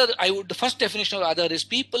 The first definition of other is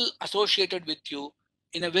people associated with you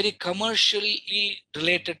in a very commercially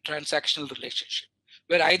related transactional relationship,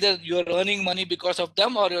 where either you're earning money because of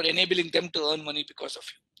them or you're enabling them to earn money because of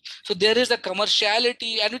you. So there is a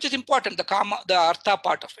commerciality, and which is important, the artha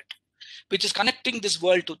part of it, which is connecting this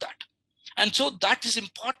world to that. And so that is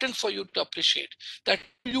important for you to appreciate, that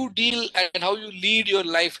you deal and how you lead your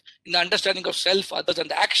life in the understanding of self, others, and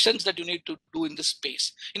the actions that you need to do in this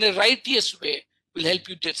space in a righteous way will help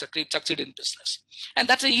you to succeed in business. And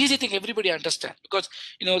that's an easy thing everybody understands, because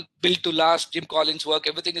Built to Last, Jim Collins' work,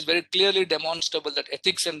 everything is very clearly demonstrable that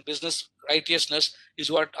ethics and business righteousness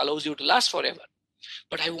is what allows you to last forever.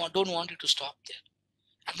 But I don't want you to stop there.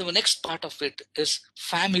 And the next part of it is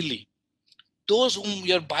family. Those whom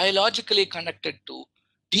you're biologically connected to,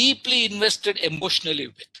 deeply invested emotionally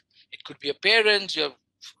with. It could be your parents, your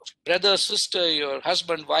brother, sister, your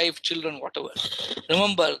husband, wife, children, whatever.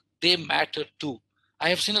 Remember, they matter too. I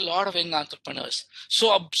have seen a lot of young entrepreneurs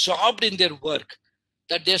so absorbed in their work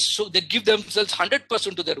that they give themselves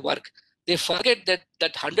 100% to their work. They forget that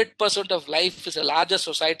 100% of life is a larger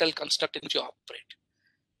societal construct in which you operate.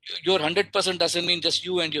 Your 100% doesn't mean just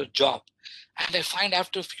you and your job. And I find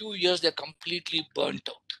after a few years, they're completely burnt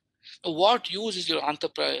out. So what use is your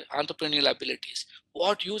entrepreneurial abilities?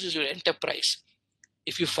 What use is your enterprise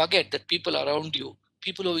if you forget that people around you,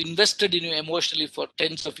 people who invested in you emotionally for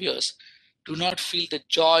tens of years, do not feel the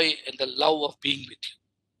joy and the love of being with you?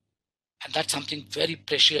 And that's something very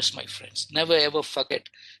precious, my friends. Never ever forget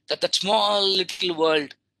that small little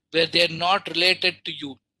world where they're not related to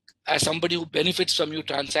you as somebody who benefits from you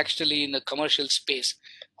transactionally in a commercial space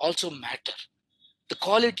also matter. The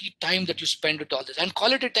quality time that you spend with all this, and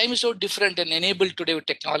quality time is so different and enabled today with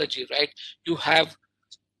technology, right? You have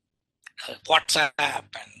WhatsApp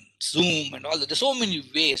and Zoom and all that. There's so many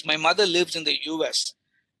ways. My mother lives in the US.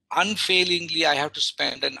 Unfailingly, I have to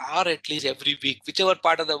spend an hour at least every week, whichever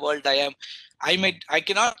part of the world I am. I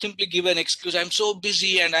cannot simply give an excuse. I'm so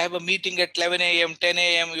busy and I have a meeting at 11 a.m., 10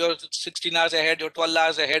 a.m., you're 16 hours ahead, you're 12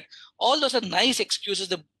 hours ahead. All those are nice excuses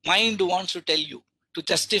the mind wants to tell you to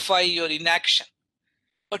justify your inaction.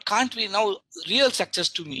 But can't we now, real success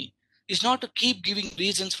to me is not to keep giving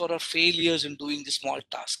reasons for our failures in doing the small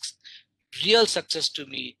tasks. Real success to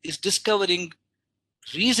me is discovering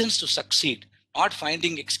reasons to succeed, not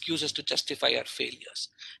finding excuses to justify our failures.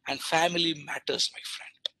 And family matters, my friend.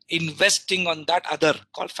 Investing on that other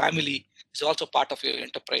called family is also part of your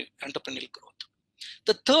entrepreneurial growth.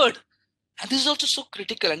 The third, and this is also so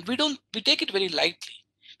critical, and we take it very lightly,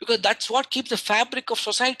 because that's what keeps the fabric of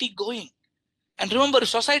society going. And remember, if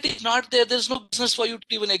society is not there, there's no business for you to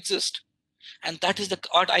even exist. And that is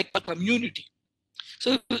what I call community.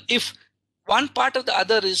 So if one part of the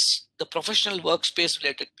other is the professional workspace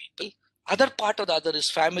related people, other part of the other is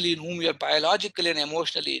family in whom you are biologically and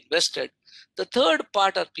emotionally invested. The third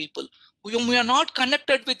part are people whom we are not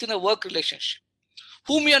connected with in a work relationship,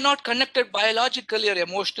 whom we are not connected biologically or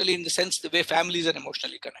emotionally in the sense the way families are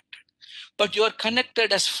emotionally connected. But you are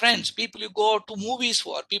connected as friends, people you go to movies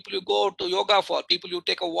for, people you go to yoga for, people you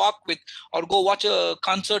take a walk with, or go watch a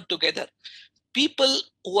concert together. People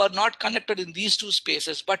who are not connected in these two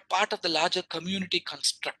spaces, but part of the larger community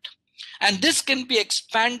construct. And this can be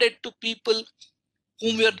expanded to people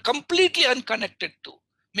whom we are completely unconnected to.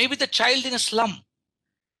 Maybe the child in a slum,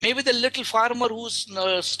 maybe the little farmer who's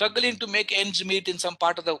struggling to make ends meet in some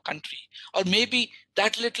part of the country, or maybe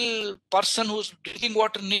that little person whose drinking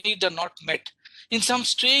water needs are not met. In some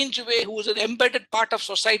strange way, who is an embedded part of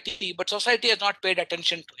society, but society has not paid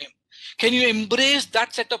attention to him. Can you embrace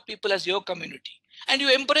that set of people as your community? And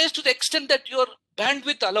you embrace to the extent that your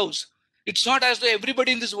bandwidth allows. It's not as though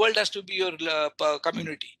everybody in this world has to be your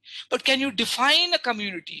community. But can you define a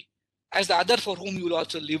community as the other for whom you will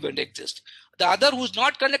also live and exist? The other who's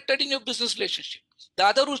not connected in your business relationship, the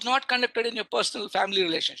other who's not connected in your personal family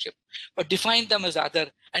relationship, but define them as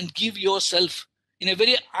other and give yourself in a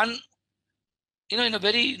very in a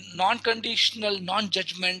very non-conditional,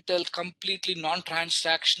 non-judgmental, completely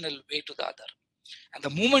non-transactional way to the other. And the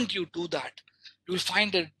moment you do that, you will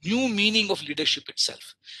find a new meaning of leadership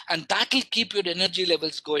itself. And that will keep your energy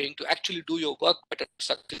levels going to actually do your work better.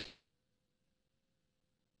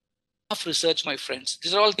 Enough research, my friends.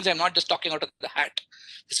 These are all things I'm not just talking out of the hat.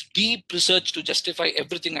 It's deep research to justify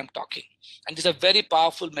everything I'm talking. And these are very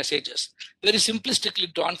powerful messages, very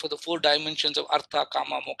simplistically drawn for the 4 dimensions of Artha,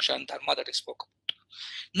 Kama, Moksha, and Dharma that I spoke about.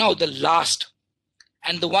 Now, the last,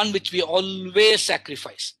 and the one which we always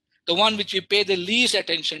sacrifice, the one which we pay the least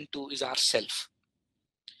attention to, is ourself.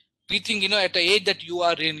 We think, at the age that you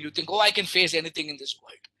are in, you think, oh, I can face anything in this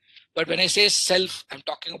world. But when I say self, I'm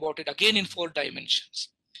talking about it again in 4 dimensions.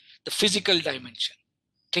 The physical dimension.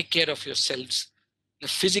 Take care of yourselves in a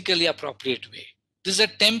physically appropriate way. This is a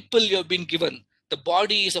temple you have been given. The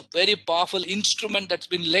body is a very powerful instrument that's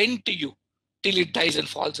been lent to you till it dies and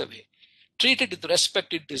falls away. Treat it with the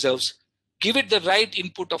respect it deserves. Give it the right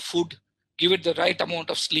input of food. Give it the right amount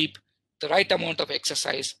of sleep, the right amount of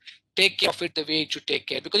exercise. Take care of it the way it should take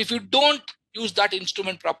care. Because if you don't use that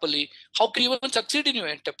instrument properly, how can you even succeed in your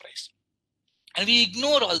enterprise? And we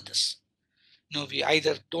ignore all this. We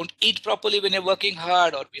either don't eat properly when you're working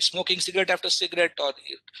hard, or we're smoking cigarette after cigarette, or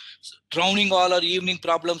drowning all our evening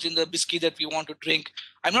problems in the whiskey that we want to drink.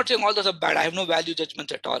 I'm not saying all those are bad. I have no value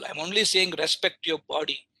judgments at all. I'm only saying respect your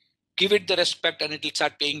body. Give it the respect and it will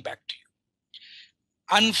start paying back to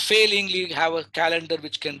you. Unfailingly have a calendar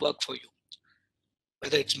which can work for you.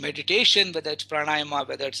 Whether it's meditation, whether it's pranayama,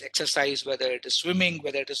 whether it's exercise, whether it is swimming,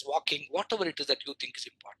 whether it is walking, whatever it is that you think is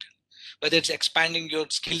important. Whether it's expanding your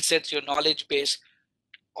skill sets, your knowledge base,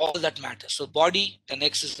 all that matters. So body, the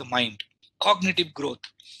next is the mind. Cognitive growth.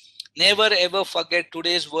 Never ever forget,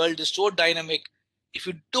 today's world is so dynamic. If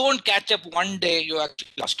you don't catch up one day, you're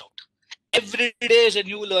actually lost out. Every day is a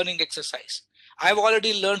new learning exercise. I've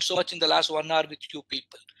already learned so much in the last 1 hour with you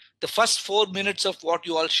people. The first 4 minutes of what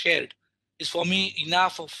you all shared is for me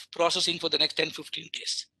enough of processing for the next 10-15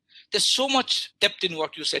 days. There's so much depth in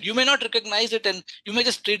what you said. You may not recognize it and you may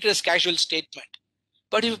just treat it as casual statement.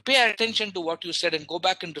 But if you pay attention to what you said and go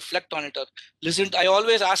back and reflect on it or listen, I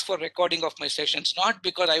always ask for recording of my sessions, not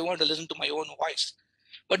because I want to listen to my own voice,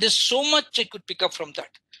 but there's so much I could pick up from that,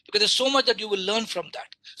 because there's so much that you will learn from that.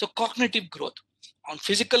 So cognitive growth, on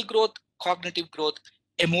physical growth, cognitive growth,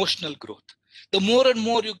 emotional growth. The more and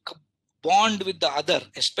more you bond with the other,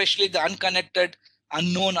 especially the unconnected,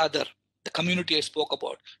 unknown other, the community I spoke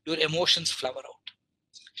about, your emotions flower out.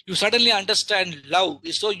 You suddenly understand love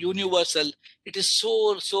is so universal. It is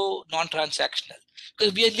so non-transactional.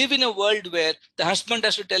 Because we live in a world where the husband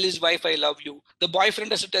has to tell his wife, I love you. The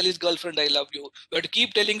boyfriend has to tell his girlfriend, I love you. We have to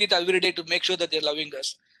keep telling it every day to make sure that they're loving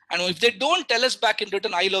us. And if they don't tell us back in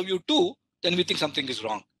return, I love you too, then we think something is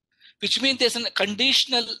wrong. Which means there's a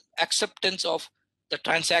conditional acceptance of the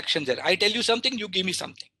transaction there. I tell you something, you give me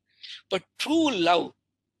something. But true love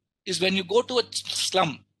is when you go to a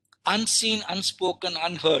slum, unseen, unspoken,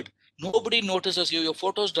 unheard. Nobody notices you. Your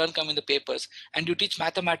photos don't come in the papers, and you teach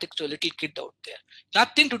mathematics to a little kid out there.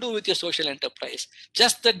 Nothing to do with your social enterprise.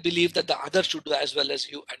 Just that belief that the other should do as well as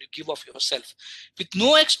you, and you give of yourself with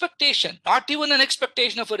no expectation, not even an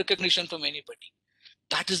expectation of a recognition from anybody.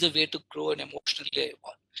 That is the way to grow and emotionally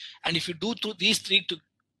evolve. And if you do these 3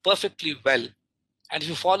 perfectly well, and if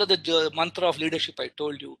you follow the mantra of leadership I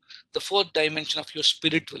told you, the 4th dimension of your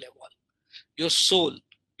spirit will evolve. Your soul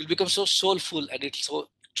will become so soulful, and it's so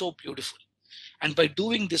beautiful. And by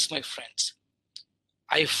doing this, my friends,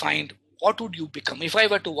 I find, what would you become? If I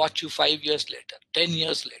were to watch you 5 years later, 10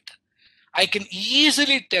 years later, I can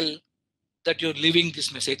easily tell that you're living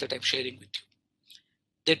this message that I'm sharing with you.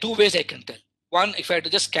 There are 2 ways I can tell. One, if I had to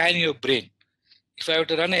just scan your brain, if I were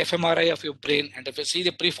to run an fMRI of your brain, and if I see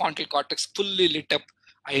the prefrontal cortex fully lit up,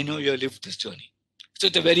 I know you have lived this journey. So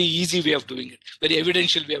it's a very easy way of doing it, very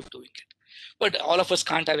evidential way of doing it. But all of us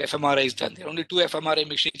can't have fMRIs done. There are only 2 fMRI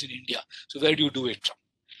machines in India. So where do you do it from?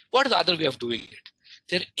 What is the other way of doing it?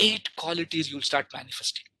 There are 8 qualities you'll start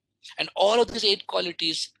manifesting. And all of these 8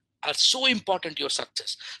 qualities are so important to your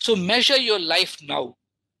success. So measure your life now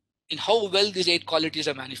in how well these 8 qualities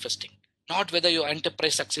are manifesting, not whether your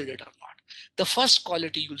enterprise succeeded or not. The first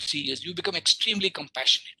quality you'll see is you become extremely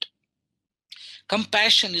compassionate.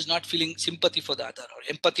 Compassion is not feeling sympathy for the other or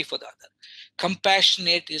empathy for the other.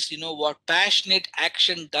 Compassionate is, passionate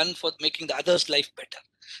action done for making the other's life better.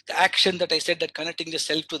 The action that I said, that connecting the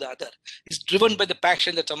self to the other, is driven by the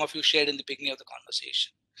passion that some of you shared in the beginning of the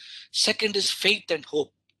conversation. Second is faith and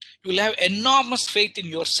hope. You will have enormous faith in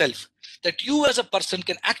yourself, that you as a person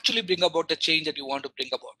can actually bring about the change that you want to bring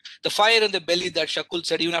about. The fire in the belly that Shakul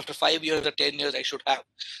said, even after 5 years or 10 years, I should have.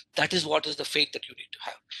 That is what is the faith that you need to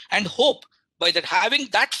have. And hope, by that having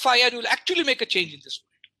that fire, you will actually make a change in this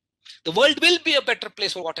world. The world will be a better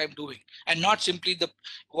place for what I'm doing, and not simply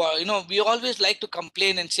we always like to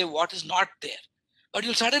complain and say what is not there. But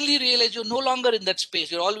you'll suddenly realize you're no longer in that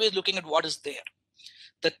space. You're always looking at what is there.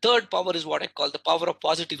 The third power is what I call the power of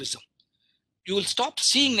positivism. You will stop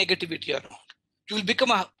seeing negativity around. You will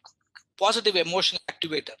become a positive emotional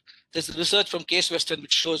activator. There's research from Case Western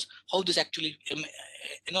which shows how this actually,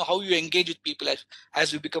 how you engage with people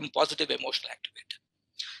as you become a positive emotional activator.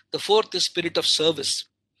 The fourth is spirit of service.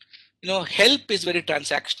 Help is very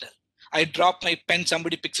transactional. I drop my pen,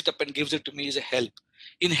 somebody picks it up and gives it to me is a help.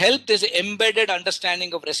 In help, there's an embedded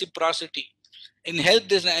understanding of reciprocity. In help,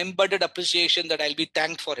 there's an embedded appreciation that I'll be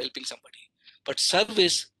thanked for helping somebody. But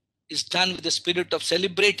service is done with the spirit of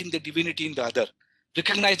celebrating the divinity in the other,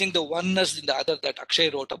 recognizing the oneness in the other that Akshay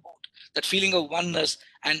wrote about, that feeling of oneness.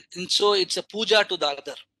 And so it's a puja to the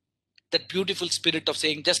other, that beautiful spirit of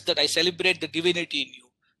saying just that I celebrate the divinity in you,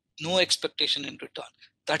 no expectation in return.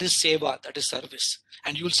 That is seva, that is service.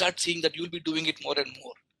 And you'll start seeing that you'll be doing it more and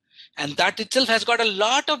more. And that itself has got a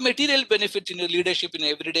lot of material benefits in your leadership in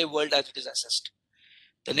everyday world as it is assessed.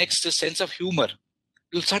 The next is sense of humor.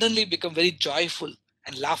 You'll suddenly become very joyful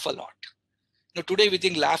and laugh a lot. Today we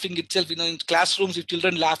think laughing itself, in classrooms, if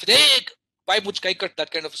children laugh, hey, why much kai cut,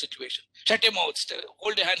 that kind of a situation. Shut your mouths,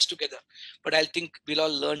 hold your hands together. But I think we'll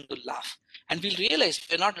all learn to laugh. And we'll realize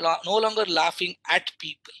we're no longer laughing at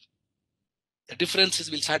people. The difference is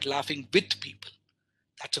we'll start laughing with people.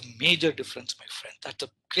 That's a major difference, my friend. That's a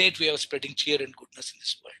great way of spreading cheer and goodness in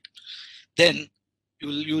this world. Then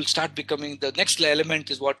you'll start becoming, the next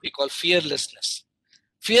element is what we call fearlessness.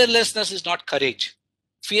 Fearlessness is not courage.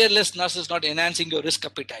 Fearlessness is not enhancing your risk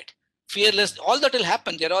appetite. Fearless, all that will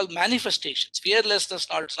happen, they're all manifestations. Fearlessness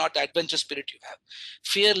is not the adventure spirit you have.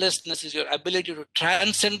 Fearlessness is your ability to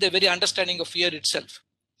transcend the very understanding of fear itself.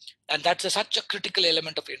 And that's such a critical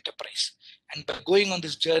element of enterprise. And by going on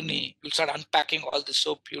this journey, you'll start unpacking all this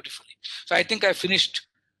so beautifully. So I think I finished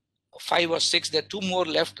 5 or 6. There are 2 more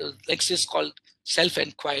left. The next is called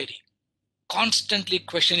self-inquiry. Constantly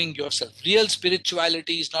questioning yourself. Real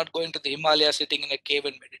spirituality is not going to the Himalayas, sitting in a cave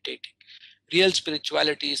and meditating. Real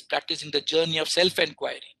spirituality is practicing the journey of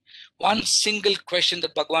self-inquiry. One single question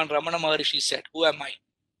that Bhagavan Ramana Maharishi said, who am I?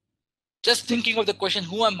 Just thinking of the question,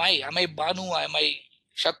 who am I? Am I Banu? Am I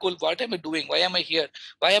Shakul? What am I doing? Why am I here?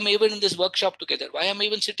 Why am I even in this workshop together? Why am I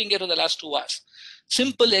even sitting here for the last 2 hours?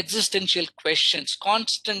 Simple existential questions,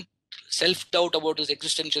 constant self-doubt about his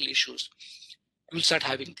existential issues. You'll start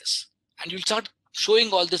having this. And you'll start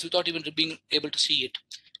showing all this without even being able to see it.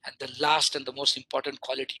 And the last and the most important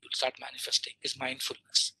quality you'll start manifesting is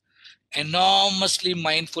mindfulness. Enormously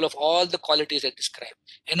mindful of all the qualities I described.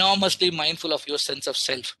 Enormously mindful of your sense of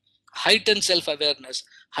self. Heightened self-awareness.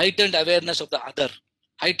 Heightened awareness of the other.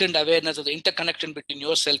 Heightened awareness of the interconnection between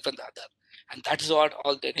yourself and the other. And that is what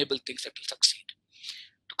all the enable things that will succeed.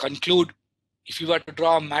 To conclude, if you were to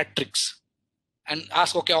draw a matrix, and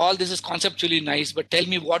ask, okay, all this is conceptually nice, but tell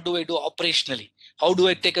me, what do I do operationally? How do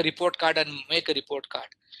I take a report card and make a report card?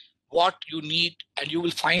 What you need, and you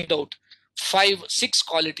will find out 5, 6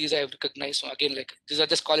 qualities I have recognized. So again, like these are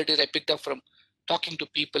just qualities I picked up from talking to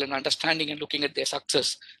people and understanding and looking at their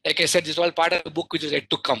success. Like I said, this is all part of the book which is yet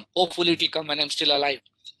to come. Hopefully it will come when I'm still alive.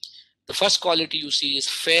 The first quality you see is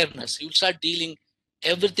fairness. You'll start dealing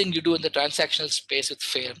everything you do in the transactional space with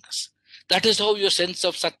fairness. That is how your sense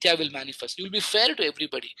of satya will manifest. You'll be fair to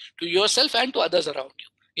everybody, to yourself and to others around you,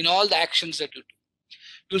 in all the actions that you do.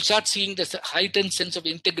 You'll start seeing this heightened sense of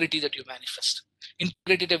integrity that you manifest.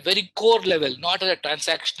 Integrity at a very core level, not at a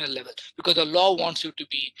transactional level, because the law wants you to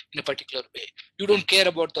be in a particular way. You don't care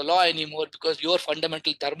about the law anymore because your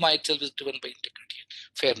fundamental dharma itself is driven by integrity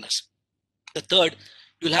and fairness. The third,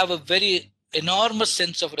 you'll have a very enormous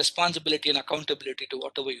sense of responsibility and accountability to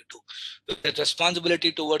whatever you do. Whether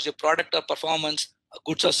responsibility towards your product or performance,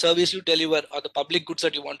 goods or service you deliver, or the public goods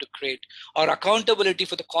that you want to create, or accountability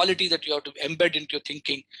for the quality that you have to embed into your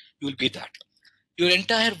thinking, you will be that. Your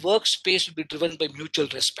entire workspace will be driven by mutual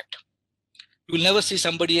respect. You will never see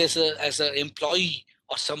somebody as an employee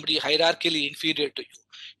or somebody hierarchically inferior to you.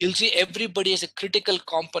 You'll see everybody as a critical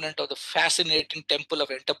component of the fascinating temple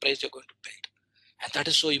of enterprise you're going to build. And that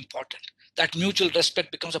is so important. That mutual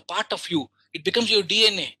respect becomes a part of you. It becomes your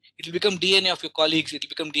DNA. It will become DNA of your colleagues. It will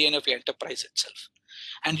become DNA of your enterprise itself.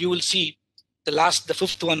 And you will see the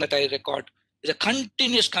 5th one that I record is a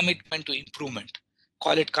continuous commitment to improvement.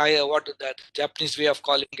 Call it kaya, what that Japanese way of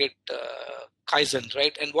calling it kaizen,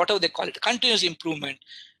 right? And whatever they call it, continuous improvement,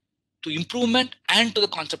 to improvement and to the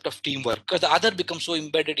concept of teamwork, because the other becomes so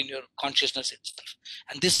embedded in your consciousness itself.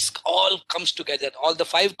 And this all comes together. All the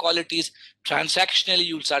 5 qualities transactionally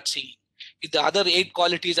you'll start seeing. If the other 8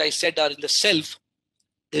 qualities I said are in the self,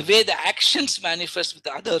 the way the actions manifest with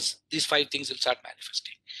the others, these 5 things will start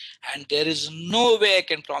manifesting. And there is no way I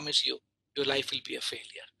can promise you your life will be a failure,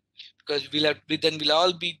 because we'll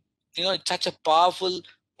all be, it's such a powerful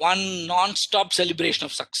one non-stop celebration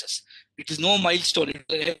of success. It is no milestone. It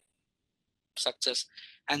is success,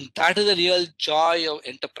 and that is the real joy of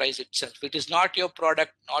enterprise itself. It is not your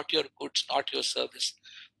product, not your goods, not your service,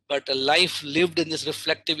 but a life lived in this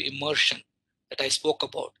reflective immersion that I spoke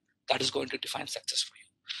about. That is going to define success for you.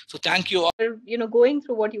 So thank you all. Going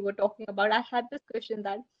through what you were talking about, I had this question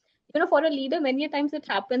that, for a leader, many times it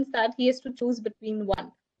happens that he has to choose between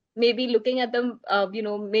one, maybe looking at the,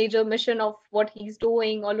 major mission of what he's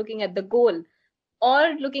doing, or looking at the goal,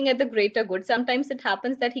 or looking at the greater good. Sometimes it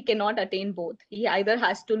happens that he cannot attain both. He either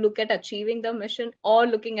has to look at achieving the mission or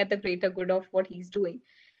looking at the greater good of what he's doing.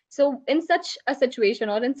 So, in such a situation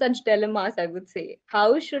or in such dilemmas, I would say,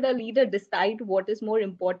 how should a leader decide what is more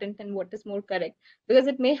important and what is more correct? Because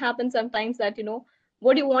it may happen sometimes that,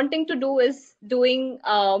 what you're wanting to do is doing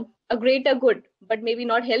a greater good, but maybe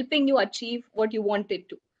not helping you achieve what you wanted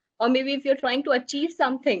to. Or maybe if you're trying to achieve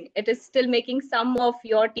something, it is still making some of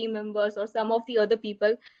your team members or some of the other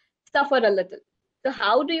people suffer a little. So,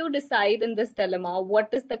 how do you decide in this dilemma what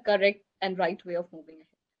is the correct and right way of moving ahead?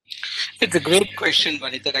 It's a great question,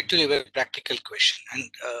 Vanita. Actually, a very practical question, and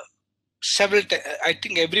I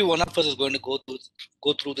think every one of us is going to go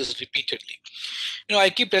through this repeatedly.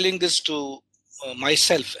 I keep telling this to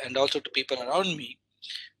myself and also to people around me.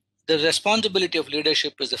 The responsibility of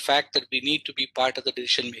leadership is the fact that we need to be part of the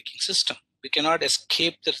decision-making system. We cannot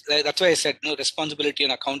escape this. That's why I said responsibility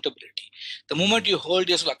and accountability. The moment you hold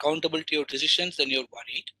yourself accountable to your decisions, then you're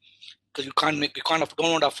worried because you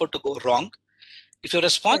don't want to afford to go wrong. If you're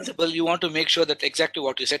responsible, you want to make sure that exactly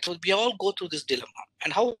what you said. So we all go through this dilemma.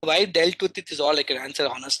 And how I dealt with it is all I can answer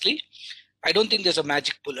honestly. I don't think there's a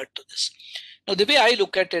magic bullet to this. Now, the way I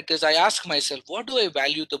look at it is I ask myself, what do I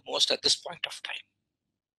value the most at this point of time?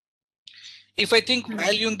 If I think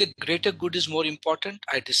valuing the greater good is more important,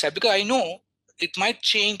 I decide, because I know it might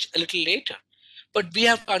change a little later. But we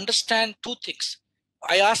have to understand two things.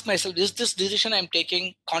 I ask myself, is this decision I'm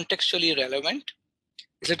taking contextually relevant?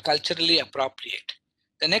 Is it culturally appropriate?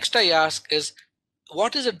 The next I ask is,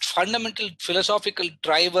 what is a fundamental philosophical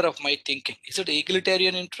driver of my thinking? Is it an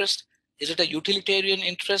egalitarian interest? Is it a utilitarian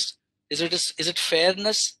interest? Is it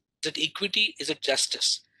fairness? Is it equity? Is it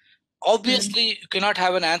justice? Obviously, you cannot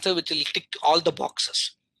have an answer which will tick all the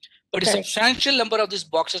boxes. But a substantial number of these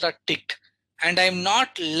boxes are ticked. And I'm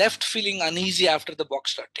not left feeling uneasy after the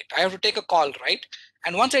boxes are ticked. I have to take a call, right?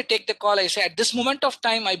 And once I take the call, I say, at this moment of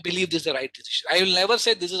time, I believe this is the right decision. I will never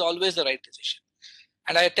say this is always the right decision.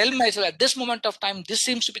 And I tell myself, at this moment of time, this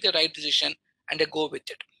seems to be the right decision, and I go with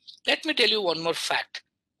it. Let me tell you one more fact.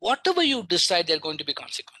 Whatever you decide, there are going to be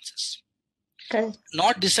consequences.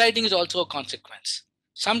 Not deciding is also a consequence.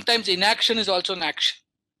 Sometimes inaction is also an action.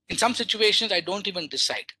 In some situations, I don't even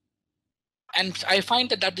decide. And I find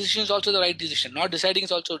that decision is also the right decision. Not deciding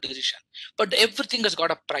is also a decision. But everything has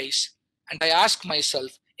got a price. And I ask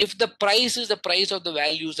myself, if the price is the price of the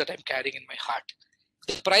values that I'm carrying in my heart,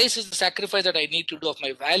 if the price is the sacrifice that I need to do of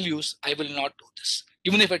my values, I will not do this,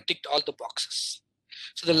 even if I ticked all the boxes.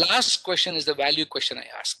 So the last question is the value question I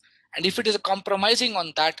ask. And if it is a compromising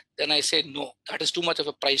on that, then I say, no, that is too much of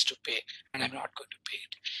a price to pay, and I'm not going to pay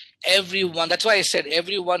it. Everyone, that's why I said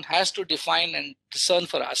everyone has to define and discern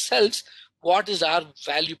for ourselves what is our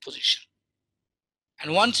value position.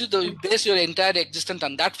 And once you base your entire existence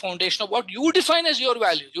on that foundation of what you define as your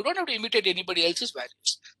values, you don't have to imitate anybody else's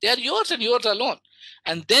values. They are yours and yours alone.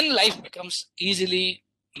 And then life becomes easily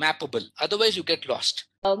mappable. Otherwise, you get lost.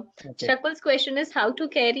 Shakul's question is how to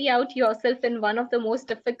carry out yourself in one of the most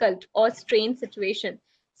difficult or strange situation,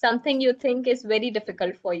 something you think is very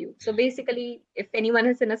difficult for you. So basically, if anyone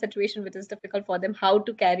is in a situation which is difficult for them, how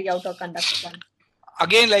to carry out or conduct one.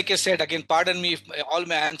 Again, like I said, pardon me if all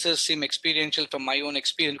my answers seem experiential from my own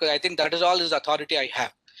experience, because I think that is all the authority I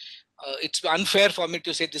have. It's unfair for me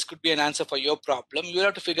to say this could be an answer for your problem. You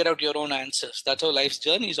have to figure out your own answers. That's how life's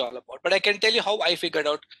journey is all about. But I can tell you how I figured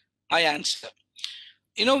out my answer.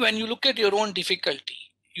 When you look at your own difficulty,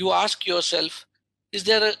 you ask yourself,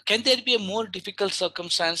 can there be a more difficult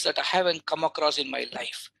circumstance that I haven't come across in my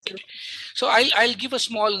life? So I'll give a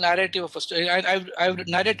small narrative of a story. I've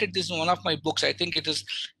narrated this in one of my books. I think it is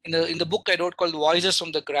in the book I wrote called Voices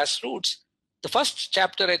from the Grassroots. The first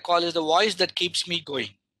chapter I call is the voice that keeps me going.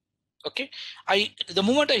 Okay, the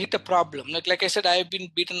moment I hit a problem, like I said, I've been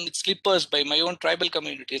beaten with slippers by my own tribal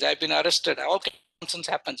communities. I've been arrested. All kinds of nonsense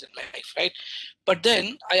happens in life, right? But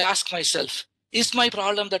then I ask myself, is my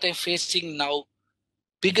problem that I'm facing now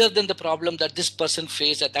bigger than the problem that this person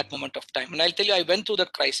faced at that moment of time? And I'll tell you, I went through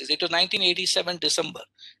that crisis. It was 1987 December.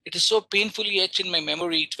 It is so painfully etched in my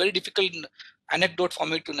memory. It's very difficult anecdote for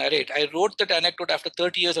me to narrate. I wrote that anecdote after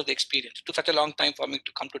 30 years of the experience. It took such a long time for me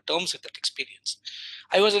to come to terms with that experience.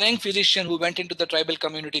 I was a young physician who went into the tribal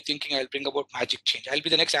community thinking I'll bring about magic change. I'll be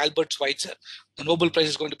the next Albert Schweitzer. The Nobel Prize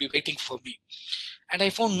is going to be waiting for me. And I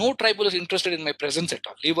found no tribal was interested in my presence at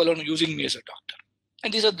all, leave alone using me as a doctor.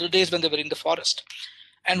 And these are the days when they were in the forest.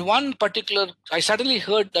 And I suddenly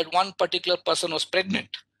heard that one particular person was pregnant.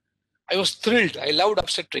 I was thrilled. I loved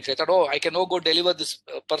obstetrics. I thought, oh, I can go deliver this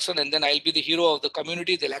person, and then I'll be the hero of the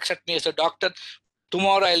community. They'll accept me as a doctor.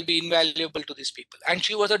 Tomorrow I'll be invaluable to these people. And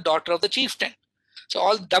she was a daughter of the chieftain. So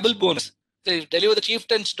all double bonus. So if you deliver the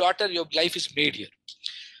chieftain's daughter, your life is made here.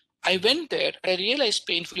 I went there and I realized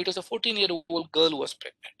painfully it was a 14-year-old girl who was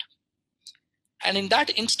pregnant. And in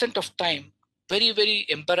that instant of time, very, very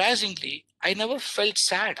embarrassingly, I never felt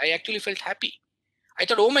sad. I actually felt happy. I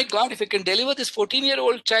thought, oh my God, if I can deliver this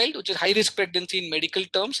 14-year-old child, which is high risk pregnancy in medical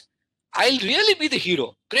terms, I'll really be the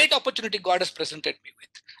hero. Great opportunity God has presented me with.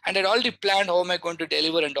 And I'd already planned how am I going to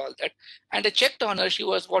deliver and all that. And I checked on her. She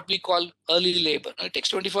was what we call early labor. It takes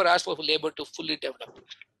 24 hours for labor to fully develop,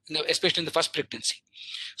 especially in the first pregnancy.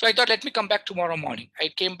 So I thought, let me come back tomorrow morning. I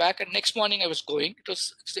came back, and next morning I was going.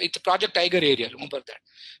 It's a Project Tiger area. Remember that.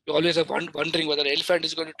 You always are wondering whether an elephant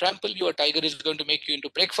is going to trample you or tiger is going to make you into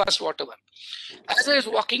breakfast, whatever. As I was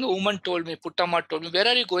walking, a woman told me, Puttama told me, where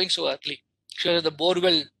are you going so early? She was at the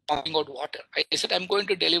borewell pumping out water. I said, I'm going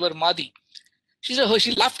to deliver Madi. She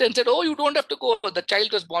laughed and said, oh, you don't have to go. The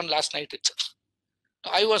child was born last night itself.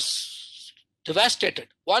 I was devastated.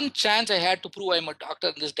 One chance I had to prove I'm a doctor,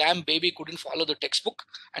 and this damn baby couldn't follow the textbook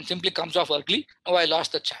and simply comes off ugly. Now I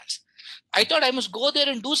lost the chance. I thought I must go there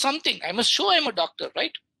and do something. I must show I'm a doctor,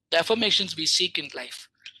 right? The affirmations we seek in life.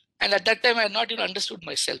 And at that time, I had not even understood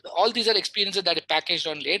myself. All these are experiences that I packaged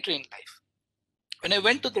on later in life. When I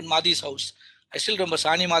went to the Madi's house, I still remember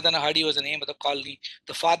Sani Madana Hadi was the name of the colony.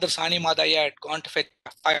 The father, Sani Madaya, had gone to fetch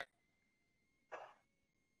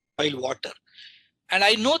boil water. And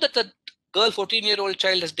I know that the girl, 14-year-old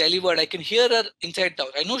child, has delivered. I can hear her inside the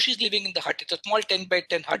house. I know she's living in the hut. It's a small 10 by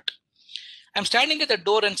 10 hut. I'm standing at the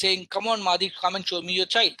door and saying, come on, Madi, come and show me your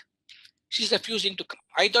child. She's refusing to come.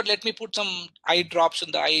 I thought, let me put some eye drops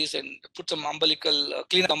in the eyes and put some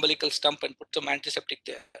clean umbilical stump and put some antiseptic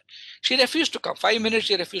there. She refused to come. 5 minutes,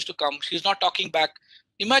 she refused to come. She's not talking back.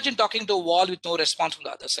 Imagine talking to a wall with no response from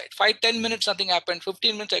the other side. 5-10 minutes, nothing happened.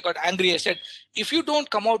 15 minutes, I got angry. I said, if you don't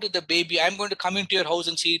come out with the baby, I'm going to come into your house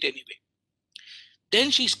and see it anyway. Then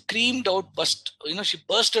she screamed out, she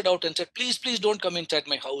bursted out and said, please, please don't come inside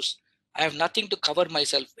my house. I have nothing to cover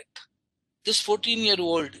myself with. This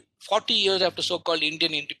 14-year-old, 40 years after so-called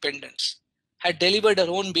Indian independence, had delivered her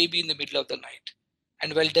own baby in the middle of the night.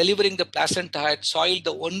 And while delivering the placenta, had soiled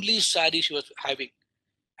the only sari she was having.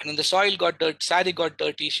 And when the sari got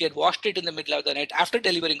dirty, she had washed it in the middle of the night after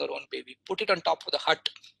delivering her own baby, put it on top of the hut,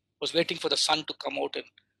 was waiting for the sun to come out and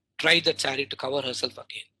dry that sari to cover herself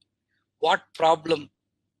again. What problem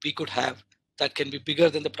we could have that can be bigger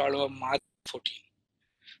than the problem of Madi 14?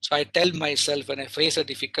 So I tell myself when I face a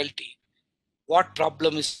difficulty, what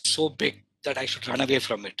problem is so big that I should run away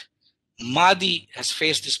from it? Madi has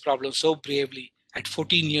faced this problem so bravely at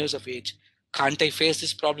 14 years of age. Can't I face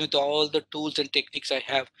this problem with all the tools and techniques I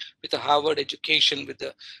have, with the Harvard education, with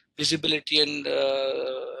the visibility and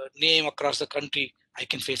name across the country? I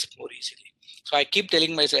can face it more easily. So I keep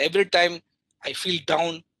telling myself, every time I feel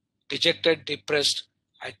down, dejected, depressed,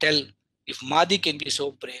 I tell, if Madi can be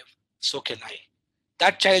so brave, so can I.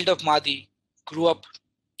 That child of Madi grew up,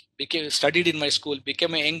 studied in my school,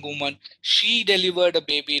 became a young woman. She delivered a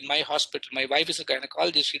baby in my hospital. My wife is a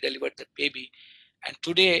gynecologist. She delivered that baby. And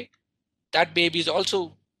today, that baby is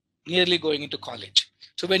also nearly going into college.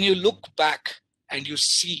 So when you look back and you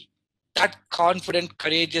see that confident,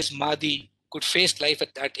 courageous Madi could face life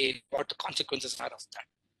at that age, what the consequences are of that.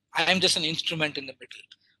 I am just an instrument in the middle.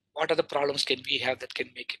 What other problems can we have that can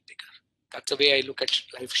make it bigger? That's the way I look at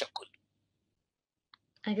life, Shakul.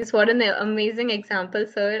 I guess what an amazing example,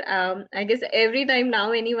 sir. I guess every time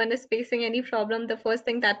now anyone is facing any problem, the first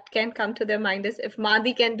thing that can come to their mind is, if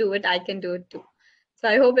Madi can do it, I can do it too. So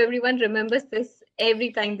I hope everyone remembers this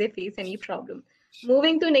every time they face any problem.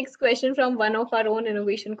 Moving to next question from one of our own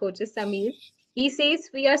innovation coaches, Samir. He says,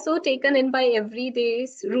 we are so taken in by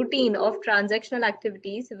everyday's routine of transactional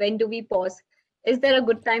activities. When do we pause? Is there a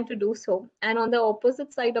good time to do so? And on the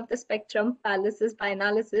opposite side of the spectrum, paralysis by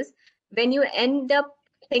analysis, when you end up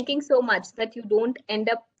thinking so much that you don't end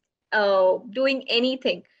up doing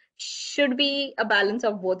anything, should be a balance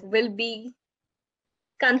of both, will be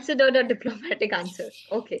considered a diplomatic answer.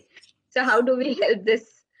 Okay, so how do we help this?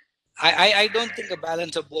 I don't think a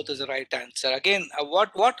balance of both is the right answer. Again,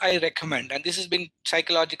 what I recommend, and this has been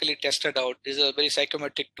psychologically tested out, is a very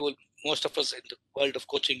psychometric tool most of us in the world of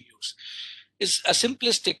coaching use, is a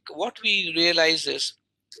simplistic. What we realize is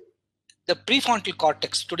the prefrontal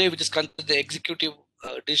cortex today, which is considered the executive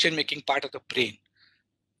decision-making part of the brain.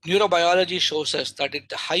 Neurobiology shows us that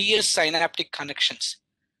the highest synaptic connections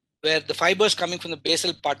where the fibers coming from the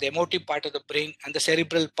basal part, the emotive part of the brain, and the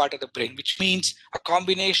cerebral part of the brain, which means a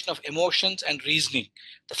combination of emotions and reasoning.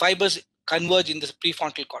 The fibers converge in the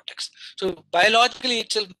prefrontal cortex. So biologically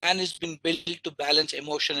itself, man has been built to balance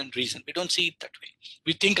emotion and reason. We don't see it that way.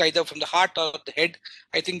 We think either from the heart or the head.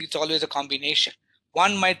 I think it's always a combination.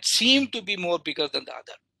 One might seem to be more bigger than the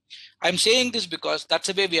other. I'm saying this because that's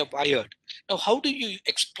the way we are wired. Now, how do you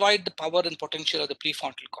exploit the power and potential of the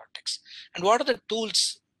prefrontal cortex? And what are the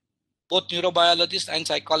tools both neurobiologists and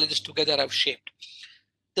psychologists together have shaped?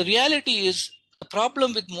 The reality is, the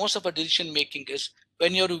problem with most of our decision making is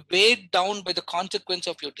when you're weighed down by the consequence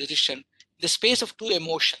of your decision, the space of two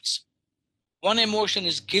emotions. One emotion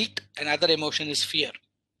is guilt, and other emotion is fear.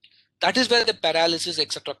 That is where the paralysis,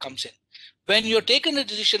 etc., comes in. When you're taken a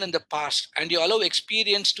decision in the past and you allow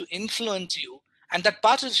experience to influence you, and that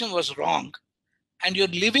past decision was wrong, and you're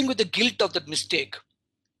living with the guilt of that mistake,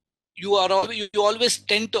 you always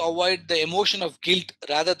tend to avoid the emotion of guilt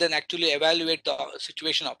rather than actually evaluate the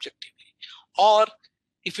situation objectively. Or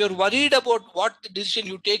if you're worried about what the decision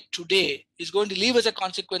you take today is going to leave as a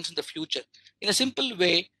consequence in the future, in a simple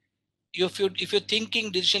way, if you're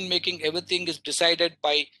thinking decision making, everything is decided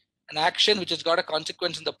by an action which has got a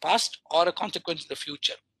consequence in the past or a consequence in the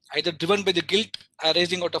future, either driven by the guilt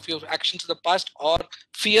arising out of your actions in the past or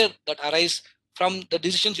fear that arise from the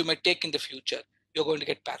decisions you might take in the future. You're going to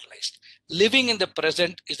get paralyzed. Living in the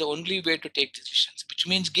present is the only way to take decisions, which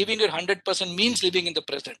means giving your 100% means living in the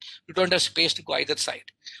present. You don't have space to go either side.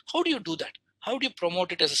 How do you do that? How do you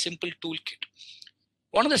promote it as a simple toolkit?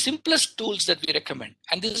 One of the simplest tools that we recommend,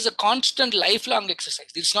 and this is a constant lifelong exercise.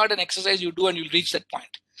 It's not an exercise you do and you'll reach that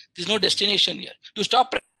point. There's no destination here. To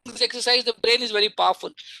stop this exercise, the brain is very powerful.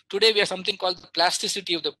 Today we have something called the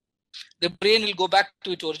plasticity of the brain will go back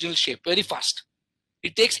to its original shape very fast.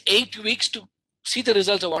 It takes 8 weeks to see the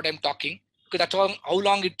results of what I'm talking, because that's how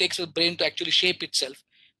long it takes the brain to actually shape itself.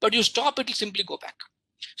 But you stop, it will simply go back.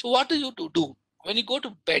 So what do you do? When you go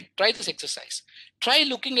to bed, try this exercise. Try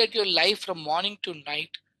looking at your life from morning to night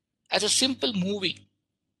as a simple movie.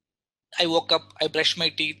 I woke up, I brushed my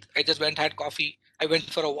teeth, I just went, had coffee, I went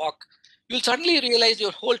for a walk. You'll suddenly realize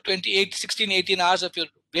your whole 28, 16, 18 hours of your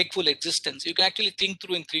wakeful existence, you can actually think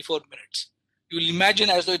through in 3-4 minutes. You'll imagine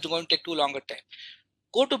as though it's going to take too long a time.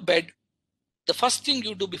 Go to bed. The first thing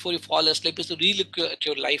you do before you fall asleep is to re-look at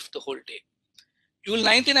your life the whole day. You will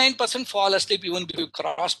 99% fall asleep even if you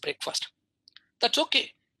cross breakfast. That's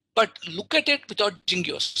okay. But look at it without judging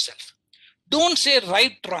yourself. Don't say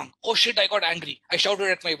right, wrong. Oh shit, I got angry. I shouted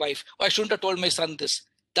at my wife. Or I shouldn't have told my son this.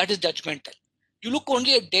 That is judgmental. You look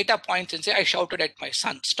only at data points and say, I shouted at my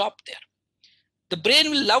son. Stop there. The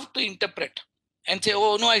brain will love to interpret and say,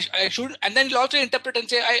 oh no, I shouldn't. And then you'll also interpret and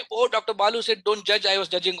say, oh, Dr. Balu said, don't judge. I was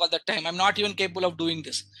judging all the time. I'm not even capable of doing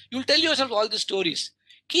this. You'll tell yourself all these stories.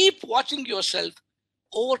 Keep watching yourself.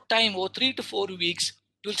 Over time, over 3 to 4 weeks,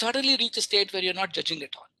 you'll suddenly reach a state where you're not judging at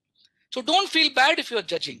all. So don't feel bad if you're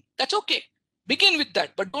judging. That's okay. Begin with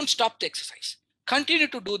that, but don't stop the exercise. Continue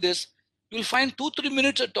to do this. You'll find 2-3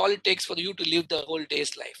 minutes at all it takes for you to live the whole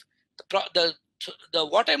day's life.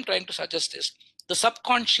 What I'm trying to suggest is the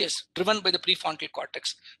subconscious, driven by the prefrontal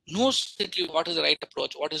cortex, knows what is the right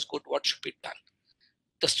approach, what is good, what should be done.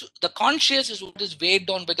 The conscious is what is weighed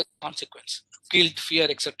down by the consequence, guilt, fear,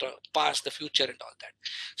 etc., past, the future, and all that.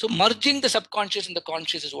 So merging the subconscious and the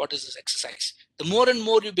conscious is what is this exercise. The more and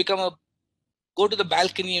more you go to the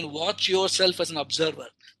balcony and watch yourself as an observer,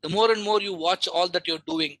 the more and more you watch all that you're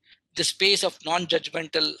doing, the space of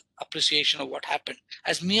non-judgmental appreciation of what happened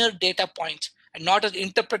as mere data points and not as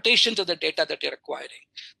interpretations of the data that you're acquiring,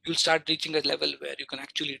 you'll start reaching a level where you can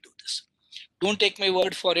actually do this. Don't take my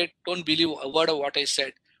word for it. Don't believe a word of what I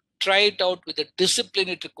said. Try it out with the discipline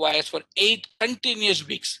it requires for 8 continuous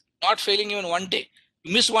weeks, not failing even one day.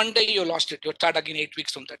 You miss one day, you lost it. You'll start again 8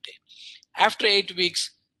 weeks from that day. After 8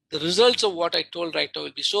 weeks, the results of what I told right now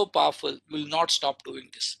will be so powerful, you will not stop doing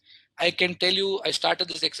this. I can tell you, I started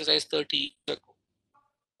this exercise 30 years ago.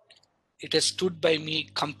 It has stood by me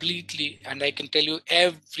completely, and I can tell you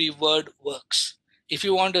every word works. If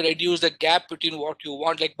you want to reduce the gap between what you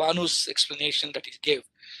want, like Banu's explanation that he gave,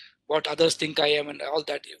 what others think I am and all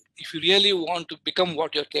that, if you really want to become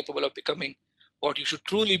what you're capable of becoming, what you should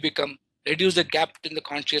truly become, reduce the gap between the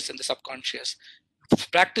conscious and the subconscious.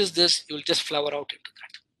 Practice this, you will just flower out into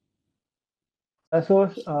that.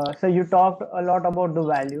 So you talked a lot about the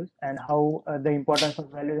values and how the importance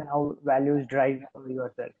of values and how values drive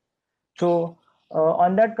yourself. So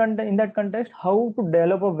in that context, how to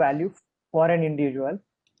develop a value for an individual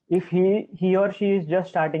if he or she is just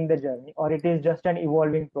starting the journey, or it is just an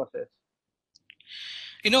evolving process?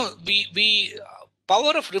 We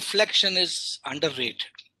power of reflection is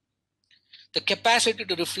underrated. The capacity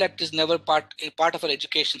to reflect is never part of our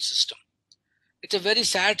education system. It's a very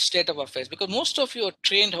sad state of affairs because most of you are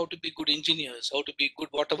trained how to be good engineers, how to be good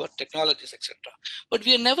whatever technologies, etc. But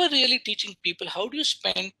we are never really teaching people how do you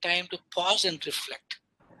spend time to pause and reflect.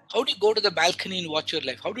 How do you go to the balcony and watch your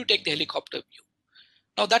life? How do you take the helicopter view?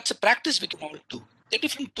 Now that's a practice we can all do. There are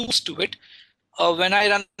different tools to it. When I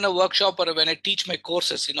run a workshop or when I teach my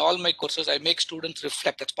courses, in all my courses, I make students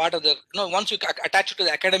reflect. That's part of their, once you attach it to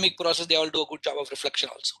the academic process, they all do a good job of reflection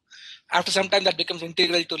also. After some time that becomes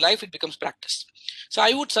integral to life, it becomes practice. So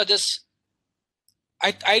I would suggest,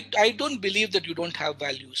 I don't believe that you don't have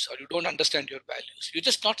values or you don't understand your values. You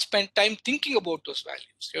just not spend time thinking about those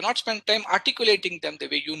values. You're not spend time articulating them the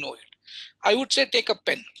way you know it. I would say take a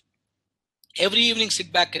pen. Every evening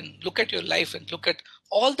sit back and look at your life and look at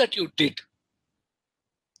all that you did.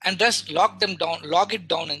 And just log it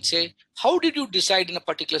down and say, how did you decide in a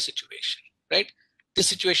particular situation, right? This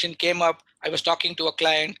situation came up. I was talking to a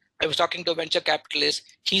client. I was talking to a venture capitalist.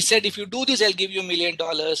 He said, if you do this, I'll give you $1 million.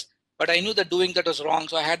 But I knew that doing that was wrong.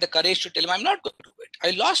 So I had the courage to tell him, I'm not going to do it.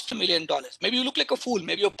 I lost $1 million. Maybe you look like a fool.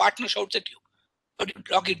 Maybe your partner shouts at you, but you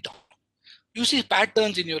log it down. You see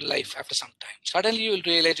patterns in your life after some time. Suddenly you will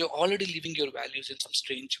realize you're already living your values in some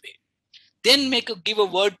strange way. Then give a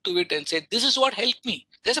word to it and say, this is what helped me.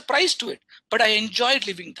 There's a price to it, but I enjoyed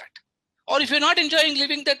living that. Or if you're not enjoying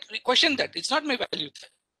living that, question that. It's not my value.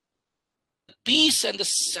 The peace and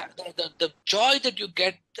the joy that you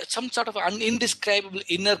get, some sort of indescribable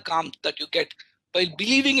inner calm that you get by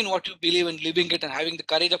believing in what you believe and living it and having the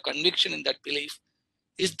courage of conviction in that belief,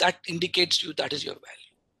 is that indicates to you that is your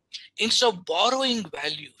value. Instead of borrowing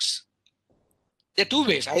values, there are two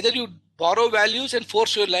ways. Either you borrow values and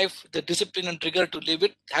force your life, the discipline and trigger to live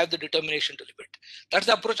it, have the determination to live it. That's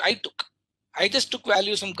the approach I took. I just took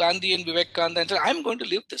values from Gandhi and Vivekananda and said, I'm going to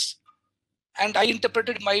live this. And I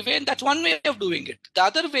interpreted it my way, and that's one way of doing it. The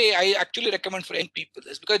other way I actually recommend for young people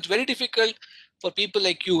is because it's very difficult for people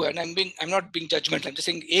like you, and I'm not being judgmental, I'm just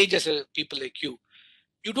saying age as a people like you.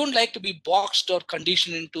 You don't like to be boxed or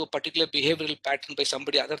conditioned into a particular behavioral pattern by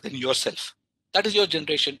somebody other than yourself. That is your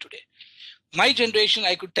generation today. My generation,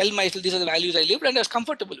 I could tell myself these are the values I lived and I was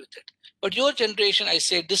comfortable with it. But your generation, I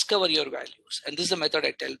say, discover your values. And this is the method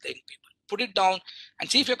I tell the young people. Put it down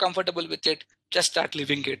and see if you're comfortable with it. Just start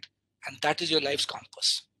living it. And that is your life's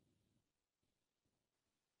compass.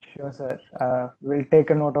 Sure, sir. We'll take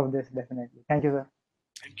a note of this definitely. Thank you, sir.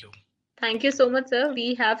 Thank you. Thank you so much, sir.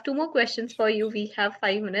 We have 2 more questions for you. We have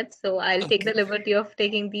 5 minutes, so I'll take the liberty of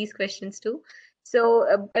taking these questions too.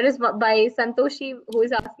 So it is by Santoshi, who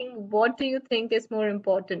is asking, what do you think is more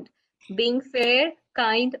important, being fair,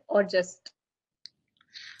 kind, or just?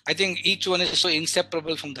 I think each one is so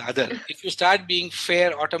inseparable from the other. If you start being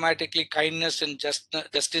fair, automatically kindness and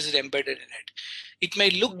justice is embedded in it. It may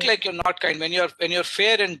look like you're not kind. When you're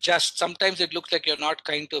fair and just, sometimes it looks like you're not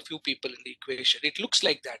kind to a few people in the equation. It looks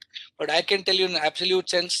like that. But I can tell you in an absolute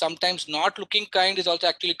sense, sometimes not looking kind is also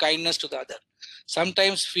actually kindness to the other.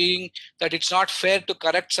 Sometimes feeling that it's not fair to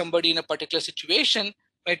correct somebody in a particular situation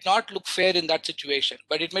might not look fair in that situation,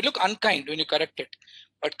 but it may look unkind when you correct it.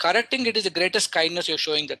 But correcting it is the greatest kindness you're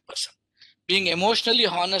showing that person. Being emotionally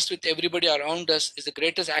honest with everybody around us is the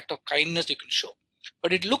greatest act of kindness you can show.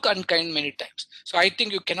 But it look unkind many times. So I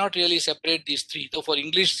think you cannot really separate these three. Though for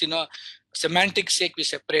English, semantics sake we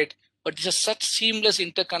separate, but this is such seamless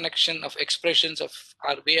interconnection of expressions of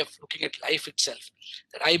our way of looking at life itself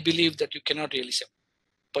that I believe that you cannot really separate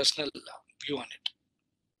personal view on it.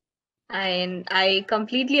 And I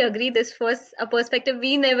completely agree. This was a perspective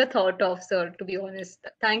we never thought of, sir, to be honest.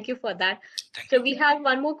 Thank you for that. So we have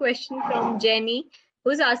one more question from Jenny,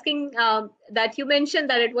 who's asking that you mentioned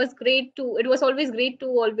that it was always great to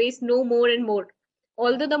always know more and more.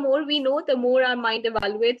 Although the more we know, the more our mind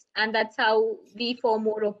evaluates, and that's how we form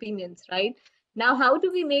more opinions, right? Now, how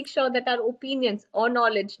do we make sure that our opinions or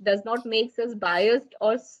knowledge does not make us biased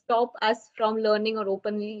or stop us from learning or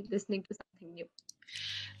openly listening to something new?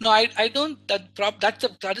 No, I don't.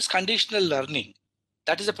 That is conditional learning.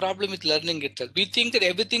 That is a problem with learning itself. We think that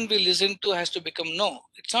everything we listen to has to become no.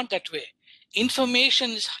 It's not that way.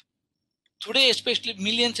 Information is today, especially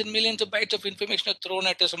millions and millions of bytes of information are thrown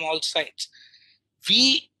at us from all sides.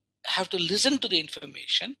 We have to listen to the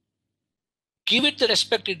information, give it the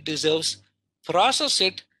respect it deserves, process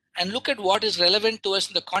it, and look at what is relevant to us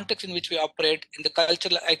in the context in which we operate, in the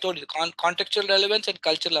cultural, I told you, contextual relevance and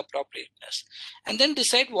cultural appropriateness. And then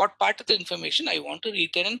decide what part of the information I want to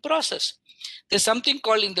retain and process. There's something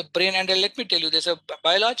called in the brain, and let me tell you, there's a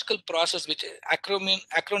biological process which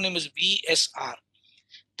acronym is VSR.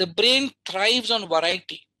 The brain thrives on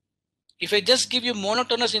variety. If I just give you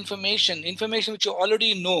monotonous information which you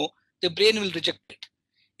already know, the brain will reject it.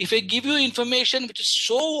 If I give you information which is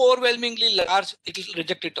so overwhelmingly large, it will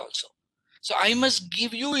reject it also. So I must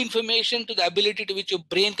give you information to the ability to which your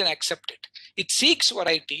brain can accept it. It seeks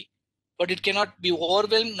variety, but it cannot be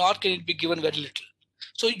overwhelmed, nor can it be given very little.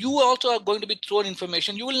 So you also are going to be thrown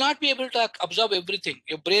information. You will not be able to absorb everything.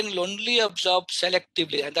 Your brain will only absorb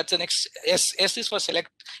selectively, and that's the next S. S is for select.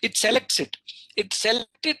 It selects it. It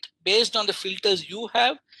selects it based on the filters you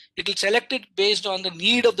have. It will select it based on the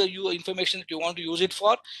need of the information that you want to use it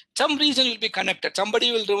for. Some reason you'll be connected.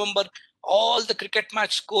 Somebody will remember all the cricket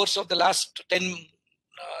match scores of the last 10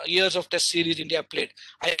 years of test series India played.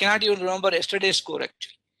 I cannot even remember yesterday's score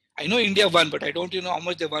actually. I know India won, but I don't even know how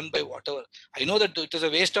much they won by whatever. I know that it was a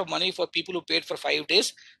waste of money for people who paid for 5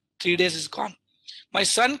 days. 3 days is gone. My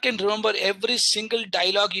son can remember every single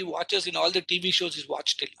dialogue he watches in all the TV shows he's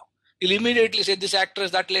watched till now. He'll immediately say, this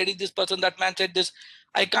actress, that lady, this person, that man said this.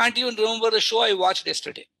 I can't even remember the show I watched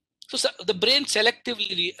yesterday. So the brain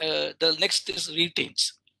selectively, the next is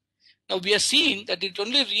retains. Now we are seeing that it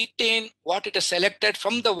only retain what it has selected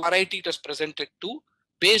from the variety it was presented to,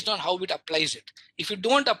 based on how it applies it. If you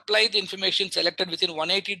don't apply the information selected within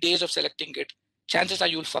 180 days of selecting it, chances are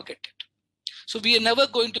you will forget it. So we are never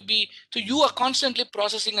going to be, so you are constantly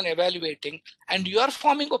processing and evaluating, and you are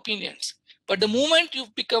forming opinions. But the moment you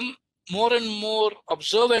become more and more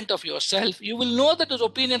observant of yourself, you will know that those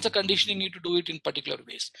opinions are conditioning you to do it in particular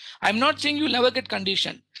ways. I'm not saying you'll never get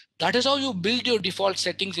conditioned. That is how you build your default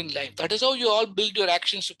settings in life. That is how you all build your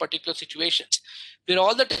actions to particular situations. We're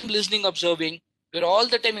all the time listening, observing. We're all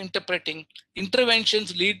the time interpreting.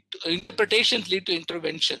 Interpretations lead to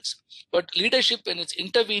interventions. But leadership, when it's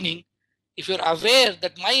intervening, if you're aware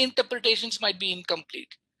that my interpretations might be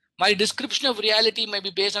incomplete, my description of reality may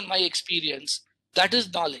be based on my experience, that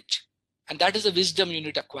is knowledge. And that is the wisdom you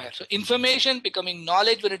need to acquire. So information becoming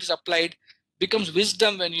knowledge when it is applied becomes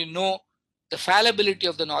wisdom when you know the fallibility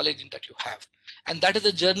of the knowledge that you have. And that is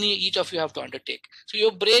the journey each of you have to undertake. So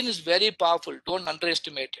your brain is very powerful. Don't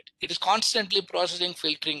underestimate it. It is constantly processing,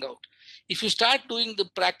 filtering out. If you start doing the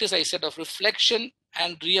practice I said of reflection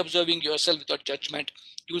and re-observing yourself without judgment,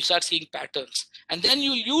 you will start seeing patterns. And then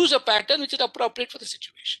you'll use a pattern which is appropriate for the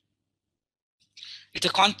situation. It's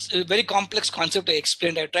a very complex concept I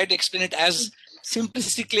explained. I try to explain it as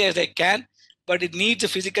simplistically as I can, but it needs a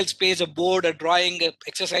physical space, a board, a drawing, an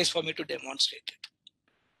exercise for me to demonstrate it.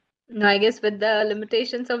 No, I guess with the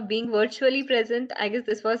limitations of being virtually present, I guess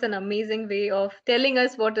this was an amazing way of telling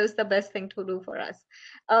us what is the best thing to do for us.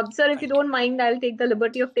 Sir, if you don't mind, I'll take the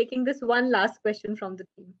liberty of taking this one last question from the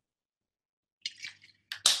team.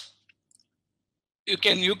 You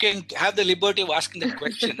can have the liberty of asking the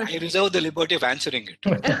question. I reserve the liberty of answering it.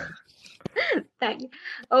 Thank you.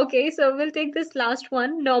 Okay, so we'll take this last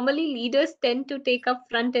one. Normally, leaders tend to take up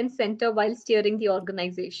front and center while steering the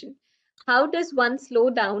organization. How does one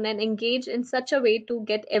slow down and engage in such a way to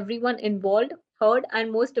get everyone involved, heard,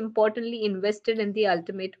 and most importantly, invested in the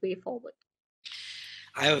ultimate way forward?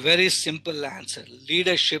 I have a very simple answer.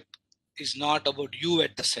 Leadership is not about you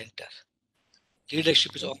at the center.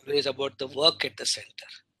 Leadership is always about the work at the center.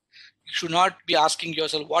 You should not be asking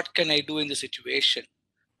yourself, what can I do in the situation?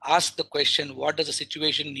 Ask the question, what does the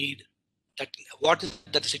situation need? What is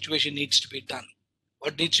that the situation needs to be done?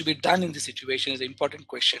 What needs to be done in the situation is an important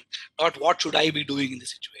question, not what should I be doing in the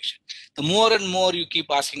situation. The more and more you keep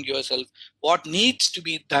asking yourself, what needs to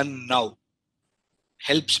be done now,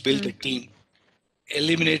 helps build a team,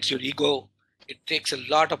 eliminates your ego. It takes a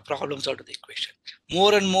lot of problems out of the equation.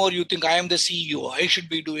 More and more you think, I am the CEO, I should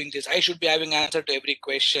be doing this, I should be having answer to every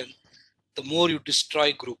question. The more you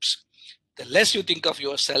destroy groups. The less you think of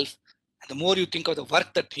yourself, and the more you think of the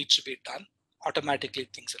work that needs to be done, automatically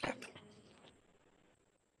things will happen.